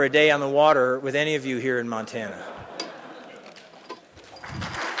for a day on the water with any of you here in Montana.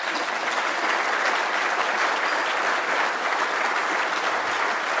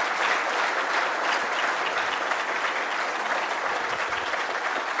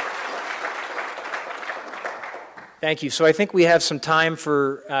 Thank you. So I think we have some time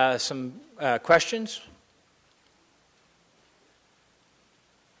for some questions.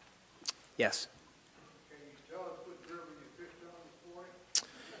 Yes.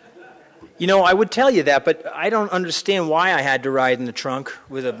 You know, I would tell you that, but I don't understand why I had to ride in the trunk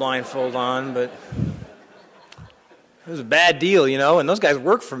with a blindfold on, but it was a bad deal, and those guys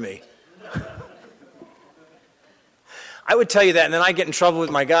work for me. I would tell you that, and then I'd get in trouble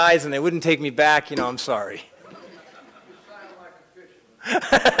with my guys, and they wouldn't take me back. I'm sorry. You sound like a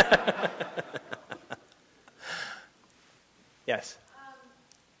fisherman. Yes.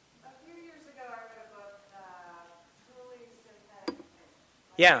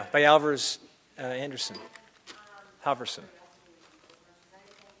 Yeah, by Alvarez Anderson. Halverson.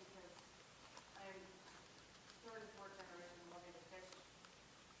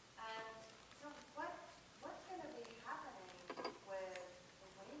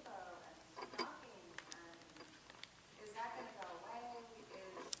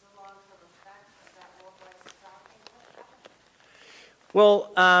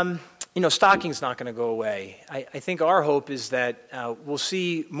 Well, stocking's not going to go away. I think our hope is that we'll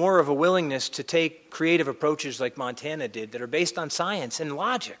see more of a willingness to take creative approaches like Montana did that are based on science and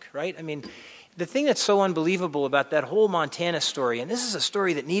logic, right? I mean, the thing that's so unbelievable about that whole Montana story, and this is a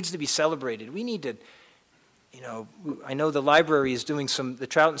story that needs to be celebrated. We need to, I know the library is doing the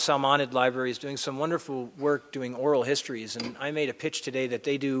Trout Salmonid library is doing some wonderful work doing oral histories, and I made a pitch today that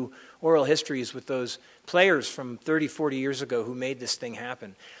they do oral histories with those players from 30, 40 years ago who made this thing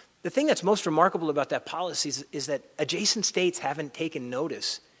happen. The thing that's most remarkable about that policy is that adjacent states haven't taken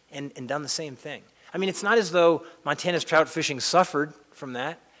notice and done the same thing. I mean, it's not as though Montana's trout fishing suffered from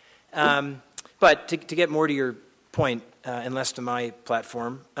that. But to get more to your point and less to my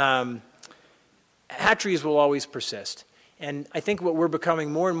platform, hatcheries will always persist. And I think what we're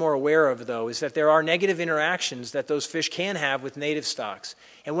becoming more and more aware of, though, is that there are negative interactions that those fish can have with native stocks.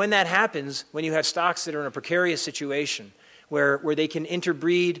 And when that happens, when you have stocks that are in a precarious situation where they can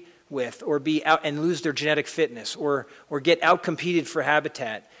interbreed with or be out and lose their genetic fitness or get outcompeted for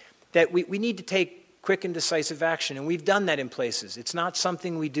habitat, that we need to take quick and decisive action. And we've done that in places. It's not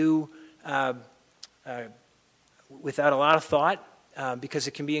something we do without a lot of thought because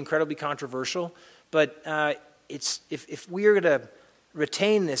it can be incredibly controversial. But if we are going to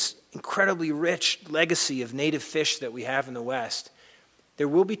retain this incredibly rich legacy of native fish that we have in the West, there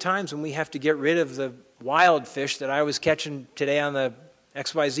will be times when we have to get rid of the wild fish that I was catching today on the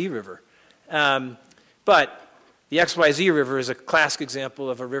XYZ River. But the XYZ River is a classic example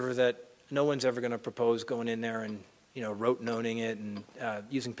of a river that no one's ever going to propose going in there and rote noning it and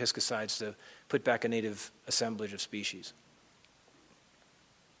using pesticides to put back a native assemblage of species.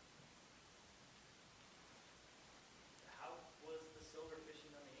 How was the silver fishing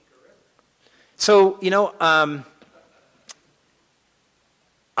on the Inca River? So,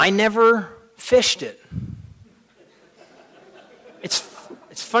 I never fished it. It's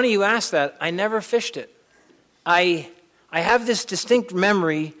funny you ask that. I never fished it. I have this distinct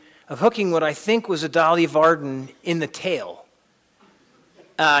memory of hooking what I think was a Dolly Varden in the tail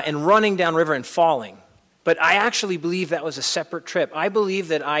and running downriver and falling. But I actually believe that was a separate trip. I believe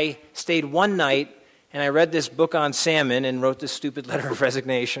that I stayed one night and I read this book on salmon and wrote this stupid letter of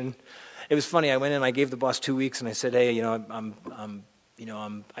resignation. It was funny. I went in, I gave the boss 2 weeks, and I said, "Hey, in fact,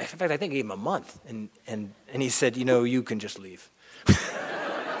 I think I gave him a month." And he said, "You can just leave."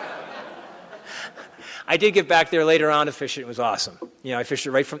 I did get back there later on to fish it. It was awesome. I fished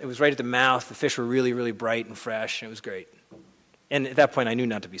it it was right at the mouth. The fish were really, really bright and fresh. And it was great. And at that point, I knew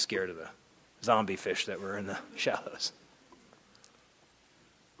not to be scared of the zombie fish that were in the shallows.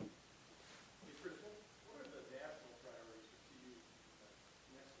 What are the national priorities for you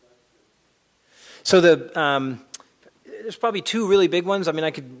next legislature? So there's probably two really big ones. I mean,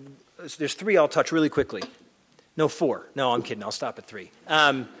 there's three I'll touch really quickly. No, four. No, I'm kidding. I'll stop at three.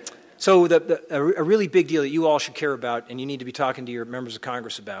 So a really big deal that you all should care about and you need to be talking to your members of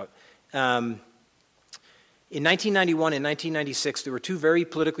Congress about. In 1991 and 1996, there were two very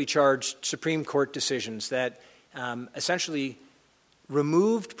politically charged Supreme Court decisions that essentially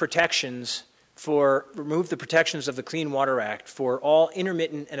removed the protections of the Clean Water Act for all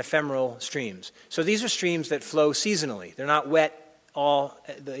intermittent and ephemeral streams. So these are streams that flow seasonally. They're not wet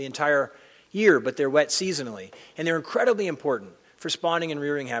the entire year, but they're wet seasonally. And they're incredibly important for spawning and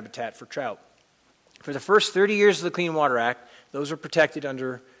rearing habitat for trout. For the first 30 years of the Clean Water Act, those are protected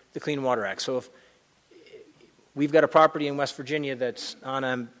under the Clean Water Act. So if we've got a property in West Virginia that's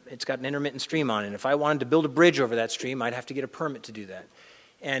it's got an intermittent stream on it, and if I wanted to build a bridge over that stream, I'd have to get a permit to do that.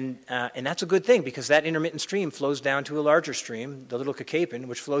 And that's a good thing because that intermittent stream flows down to a larger stream, the Little Cacapon,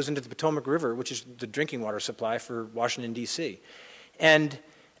 which flows into the Potomac River, which is the drinking water supply for Washington, D.C. And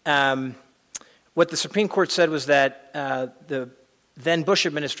what the Supreme Court said was that the then Bush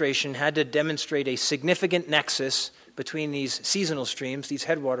administration had to demonstrate a significant nexus between these seasonal streams, these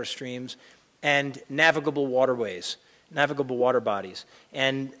headwater streams, and navigable waterways, navigable water bodies.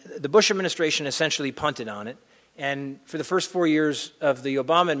 And the Bush administration essentially punted on it. And for the first 4 years of the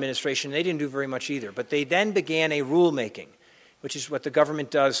Obama administration, they didn't do very much either. But they then began a rulemaking, which is what the government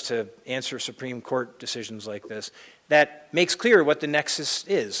does to answer Supreme Court decisions like this, that makes clear what the nexus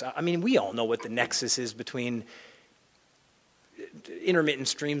is. I mean, we all know what the nexus is between intermittent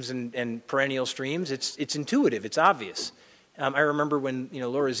streams and perennial streams. It's intuitive. It's obvious. I remember when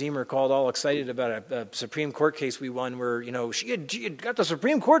Laura Ziemer called all excited about a Supreme Court case we won where she had got the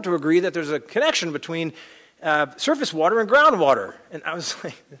Supreme Court to agree that there's a connection between surface water and groundwater, and I was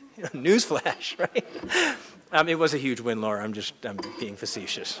like, newsflash, right? It was a huge win, Laura. I'm being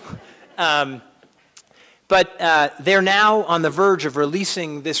facetious. But they're now on the verge of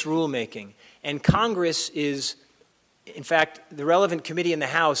releasing this rulemaking, and Congress is. In fact, the relevant committee in the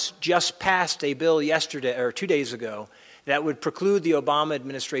House just passed a bill yesterday or 2 days ago that would preclude the Obama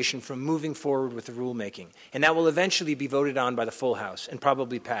administration from moving forward with the rulemaking. And that will eventually be voted on by the full House and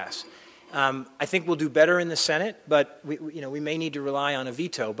probably pass. I think we'll do better in the Senate, but we may need to rely on a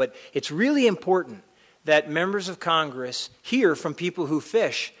veto. But it's really important that members of Congress hear from people who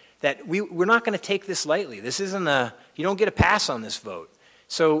fish that we're not going to take this lightly. This isn't you don't get a pass on this vote.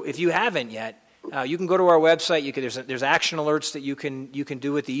 So if you haven't yet, you can go to our website. There's action alerts that you can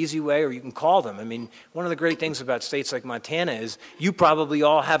do it the easy way, or you can call them. I mean, one of the great things about states like Montana is you probably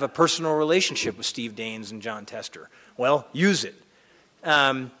all have a personal relationship with Steve Daines and John Tester. Well, use it.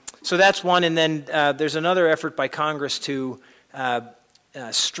 So that's one, and then there's another effort by Congress to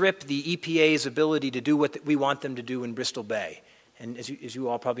strip the EPA's ability to do what we want them to do in Bristol Bay. And as you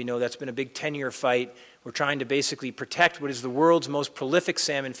all probably know, that's been a big 10-year fight. We're trying to basically protect what is the world's most prolific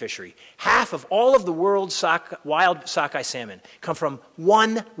salmon fishery. Half of all of the world's wild sockeye salmon come from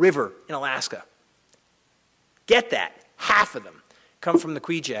one river in Alaska. Get that. Half of them come from the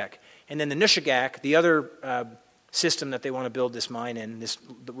Kvichak. And then the Nushagak, the other system that they want to build this mine in, this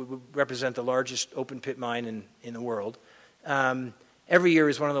would represent the largest open pit mine in the world, every year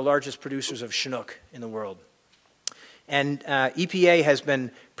is one of the largest producers of Chinook in the world. And EPA has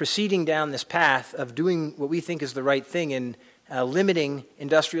been proceeding down this path of doing what we think is the right thing in limiting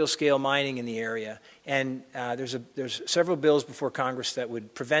industrial scale mining in the area. And there's several bills before Congress that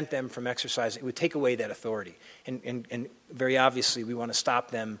would prevent them from exercising. It would take away that authority. And very obviously, we want to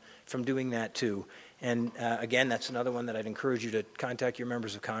stop them from doing that too. And again, that's another one that I'd encourage you to contact your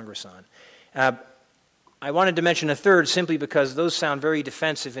members of Congress on. I wanted to mention a third simply because those sound very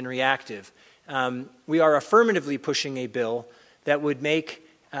defensive and reactive. We are affirmatively pushing a bill that would make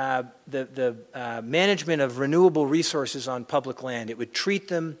the management of renewable resources on public land, it would treat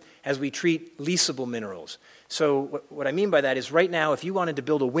them as we treat leasable minerals. So what I mean by that is right now, if you wanted to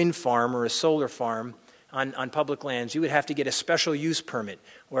build a wind farm or a solar farm on public lands, you would have to get a special use permit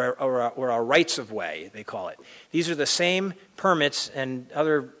or a rights of way, they call it. These are the same permits and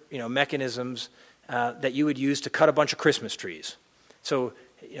other mechanisms that you would use to cut a bunch of Christmas trees. So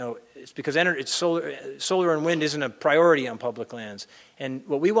it's because solar and wind isn't a priority on public lands. And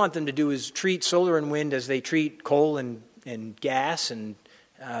what we want them to do is treat solar and wind as they treat coal and gas and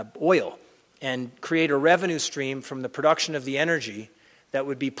oil, and create a revenue stream from the production of the energy that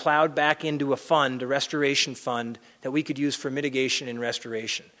would be plowed back into a fund, a restoration fund, that we could use for mitigation and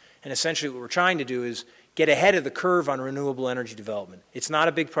restoration. And essentially what we're trying to do is get ahead of the curve on renewable energy development. It's not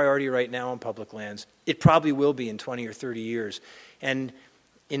a big priority right now on public lands. It probably will be in 20 or 30 years. And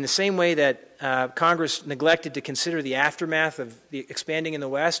in the same way that Congress neglected to consider the aftermath of the expanding in the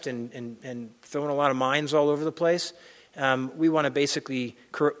West and throwing a lot of mines all over the place, we want to basically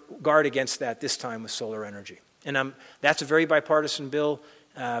guard against that this time with solar energy. And that's a very bipartisan bill.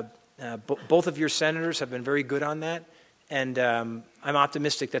 Both of your senators have been very good on that, and I'm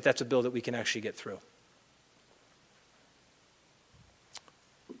optimistic that that's a bill that we can actually get through.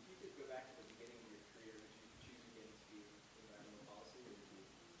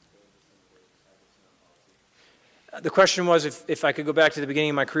 The question was if I could go back to the beginning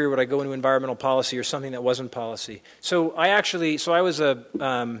of my career, would I go into environmental policy or something that wasn't policy? So I was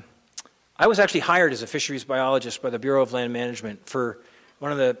actually hired as a fisheries biologist by the Bureau of Land Management for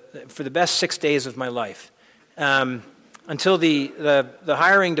the best 6 days of my life, until the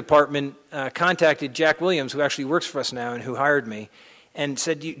hiring department contacted Jack Williams, who actually works for us now and who hired me, and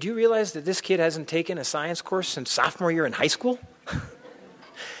said, "Do you realize that this kid hasn't taken a science course since sophomore year in high school?"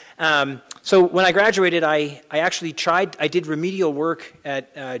 So when I graduated, I did remedial work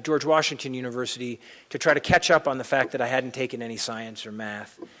at George Washington University to try to catch up on the fact that I hadn't taken any science or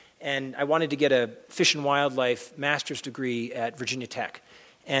math. And I wanted to get a fish and wildlife master's degree at Virginia Tech.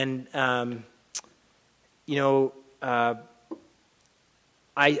 And, I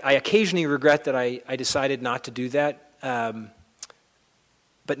occasionally regret that I decided not to do that,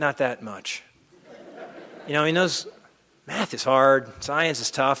 but not that much. Math is hard. Science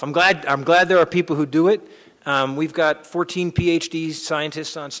is tough. I'm glad there are people who do it. We've got 14 PhD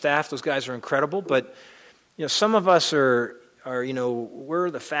scientists on staff. Those guys are incredible. But some of us are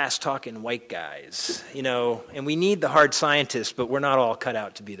we're the fast-talking white guys. And we need the hard scientists, but we're not all cut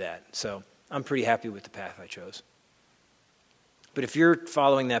out to be that. So I'm pretty happy with the path I chose. But if you're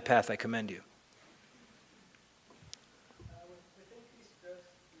following that path, I commend you.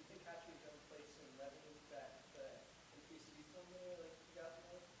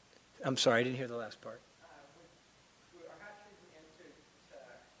 I'm sorry, I didn't hear the last part.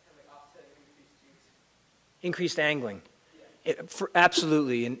 Increased angling.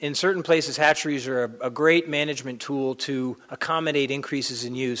 Absolutely. In certain places, hatcheries are a great management tool to accommodate increases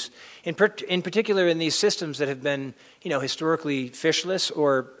in use. In particular, in these systems that have been, historically fishless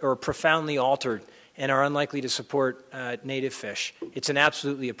or profoundly altered and are unlikely to support native fish. It's an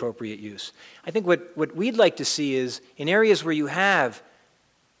absolutely appropriate use. I think what we'd like to see is in areas where you have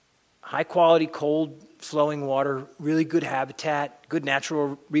high-quality, cold-flowing water, really good habitat, good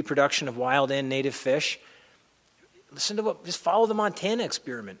natural reproduction of wild and native fish. Just follow the Montana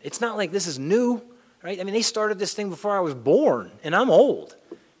experiment. It's not like this is new, right? I mean, they started this thing before I was born, and I'm old.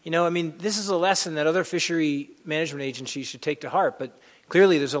 This is a lesson that other fishery management agencies should take to heart, but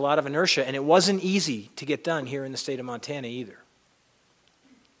clearly there's a lot of inertia, and it wasn't easy to get done here in the state of Montana either.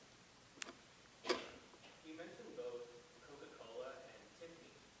 You mentioned both Coca-Cola and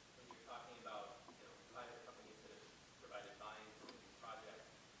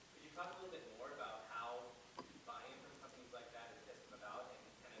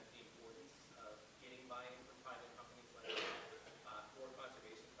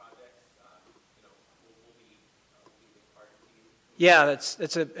Yeah,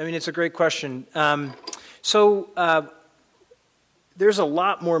 it's a great question. There's a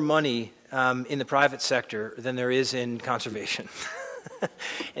lot more money in the private sector than there is in conservation.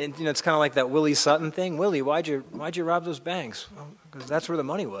 And it's kind of like that Willie Sutton thing. Willie, why'd you rob those banks? Well, because that's where the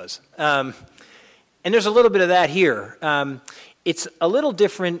money was. And there's a little bit of that here. It's a little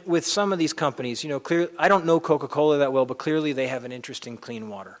different with some of these companies. I don't know Coca-Cola that well, but clearly they have an interest in clean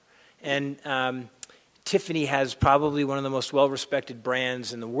water. And Tiffany has probably one of the most well-respected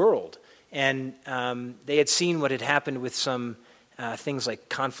brands in the world. And they had seen what had happened with some things like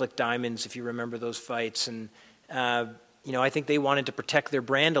conflict diamonds, if you remember those fights. And, I think they wanted to protect their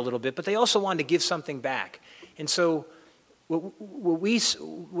brand a little bit, but they also wanted to give something back. And so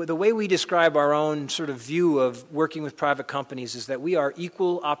the way we describe our own sort of view of working with private companies is that we are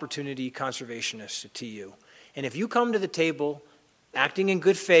equal opportunity conservationists at TU. And if you come to the table acting in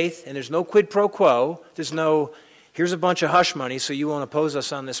good faith, and there's no quid pro quo, there's no, here's a bunch of hush money so you won't oppose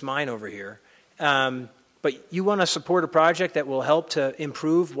us on this mine over here, but you want to support a project that will help to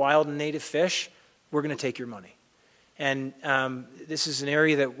improve wild and native fish, we're going to take your money. And this is an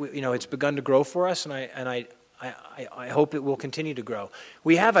area that it's begun to grow for us, and I hope it will continue to grow.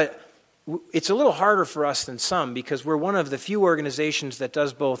 It's a little harder for us than some because we're one of the few organizations that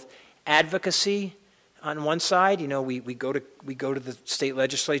does both advocacy on one side. We go to the state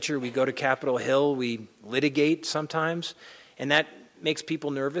legislature, we go to Capitol Hill, we litigate sometimes, and that makes people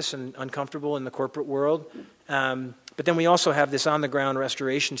nervous and uncomfortable in the corporate world. But then we also have this on-the-ground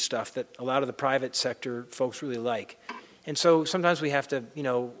restoration stuff that a lot of the private sector folks really like. And so sometimes we have to,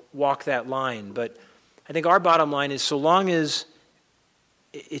 walk that line. But I think our bottom line is so long as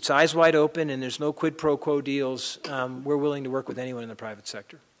it's eyes wide open and there's no quid pro quo deals, we're willing to work with anyone in the private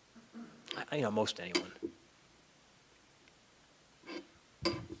sector. Most anyone.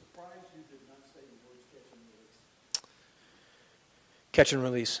 Surprised you did not say the words Catch and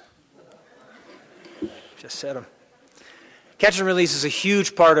release. Just said them. Catch and release is a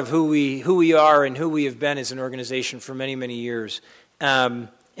huge part of who we are and who we have been as an organization for many, many years. And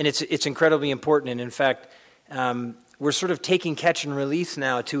it's incredibly important. And in fact, we're sort of taking catch and release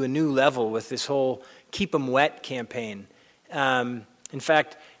now to a new level with this whole Keep 'em Wet campaign. In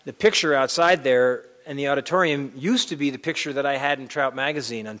fact, the picture outside there in the auditorium used to be the picture that I had in Trout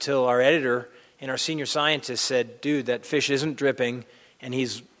magazine until our editor and our senior scientist said, dude, that fish isn't dripping and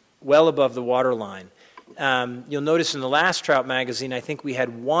he's well above the water line. You'll notice in the last Trout magazine, I think we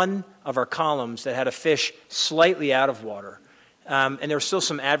had one of our columns that had a fish slightly out of water. And there were still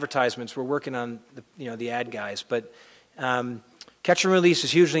some advertisements. We're working on the ad guys. But catch and release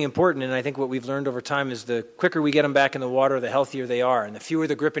is hugely important, and I think what we've learned over time is the quicker we get them back in the water, the healthier they are. And the fewer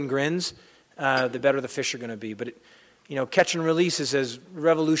the grip and grins, the better the fish are going to be. But catch and release is as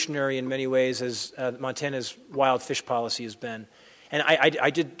revolutionary in many ways as Montana's wild fish policy has been. And I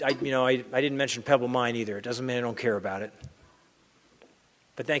didn't mention Pebble Mine either. It doesn't mean I don't care about it.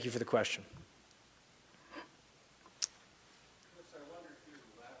 But thank you for the question. I wonder if you could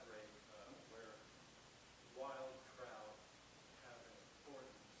elaborate where wild trout have an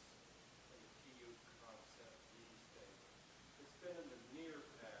importance in the TU concept these days. It's been in the near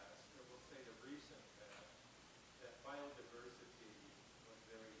past, or we'll say the recent past, that biodiversity was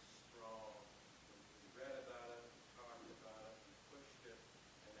very strong. We read about it, we talked about it, we pushed it,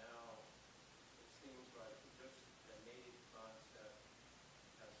 and now it seems like just the native concept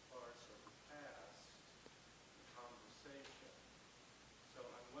has far surpassed the conversation. So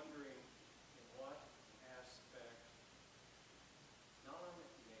I'm wondering in what aspect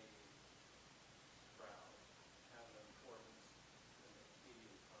non-native trout have an importance in the TU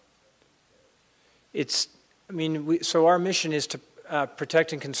concept these days. So our mission is to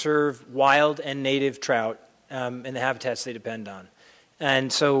protect and conserve wild and native trout and the habitats they depend on.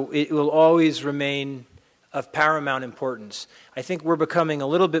 And so it will always remain of paramount importance. I think we're becoming a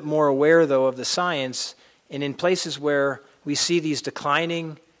little bit more aware, though, of the science, and in places where we see these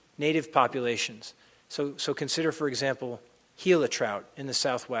declining native populations. So consider, for example, Gila trout in the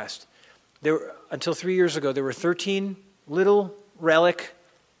Southwest. Until 3 years ago, there were 13 little relic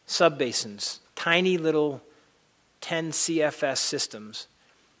subbasins, tiny little 10 CFS systems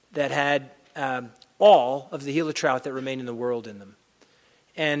that had all of the Gila trout that remain in the world in them.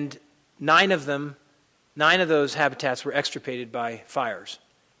 And nine of those habitats were extirpated by fires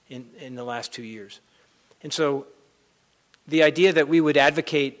in the last 2 years. And so the idea that we would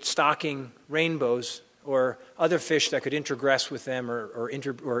advocate stocking rainbows or other fish that could intergress with them or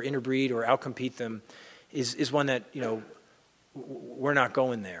interbreed or outcompete them is one that, we're not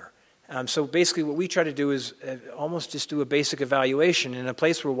going there. So basically what we try to do is almost just do a basic evaluation. In a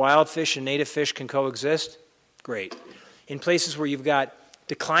place where wild fish and native fish can coexist, great. in places where you've got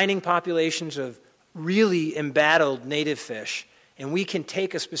declining populations of really embattled native fish, and we can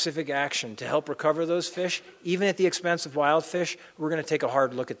take a specific action to help recover those fish, even at the expense of wild fish, we're going to take a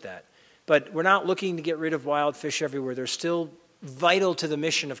hard look at that. But we're not looking to get rid of wild fish everywhere. They're still vital to the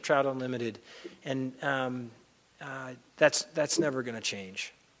mission of Trout Unlimited, and that's never going to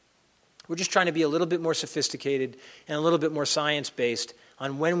change. We're just trying to be a little bit more sophisticated and a little bit more science-based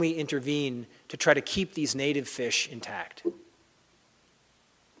on when we intervene to try to keep these native fish intact. My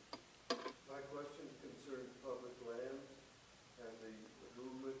question concerns public lands and the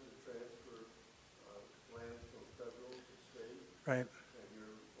movement to transfer land from federal to state. Right. And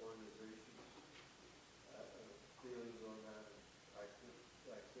your organization's feelings on that and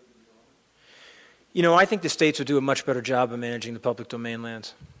activities on it. You know, I think the states would do a much better job of managing the public domain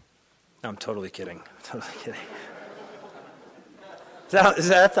lands. No, I'm totally kidding. I'm totally kidding.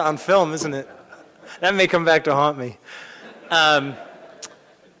 That's on film, isn't it? That may come back to haunt me.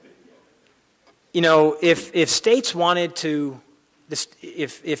 You know, if states wanted to,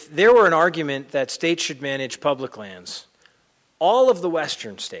 if there were an argument that states should manage public lands, all of the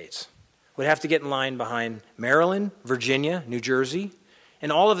western states would have to get in line behind Maryland, Virginia, New Jersey,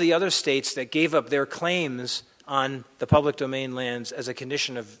 and all of the other states that gave up their claims on the public domain lands as a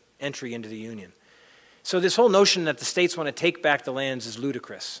condition of entry into the Union. So this whole notion that the states want to take back the lands is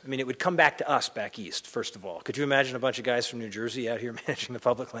ludicrous. I mean, it would come back to us back east, first of all. Could you imagine a bunch of guys from New Jersey out here managing the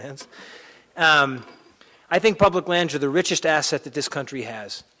public lands? I think public lands are the richest asset that this country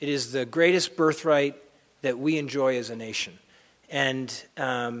has. It is the greatest birthright that we enjoy as a nation. And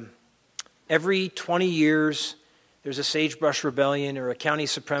every 20 years, there's a sagebrush rebellion or a county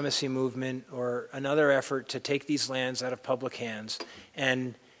supremacy movement or another effort to take these lands out of public hands.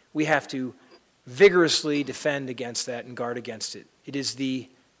 And we have to vigorously defend against that and guard against it. It is the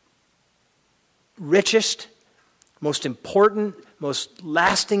richest, most important, most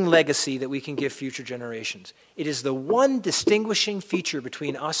lasting legacy that we can give future generations. It is the one distinguishing feature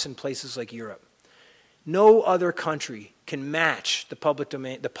between us and places like Europe. No other country can match the public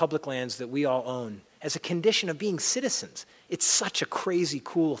domain, the public lands that we all own as a condition of being citizens. It's such a crazy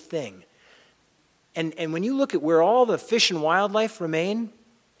cool thing. And when you look at where all the fish and wildlife remain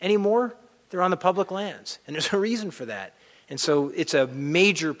anymore, they're on the public lands. And there's a reason for that. And so it's a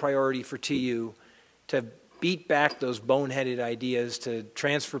major priority for TU to beat back those boneheaded ideas to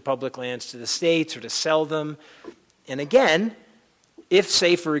transfer public lands to the states or to sell them. And again, if,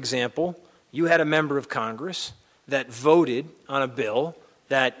 say, for example, you had a member of Congress that voted on a bill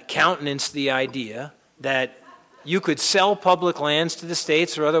that countenanced the idea that you could sell public lands to the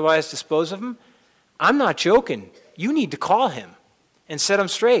states or otherwise dispose of them, I'm not joking. You need to call him and set him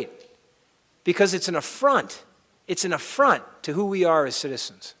straight, because it's an affront. It's an affront to who we are as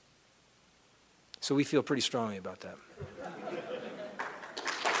citizens. So we feel pretty strongly about that.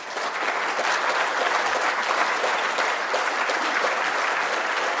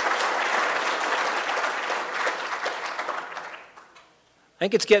 I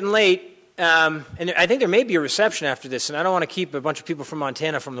think it's getting late, and I think there may be a reception after this, and I don't want to keep a bunch of people from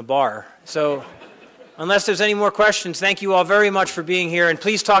Montana from the bar. So unless there's any more questions, thank you all very much for being here, and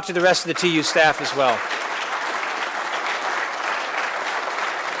please talk to the rest of the TU staff as well.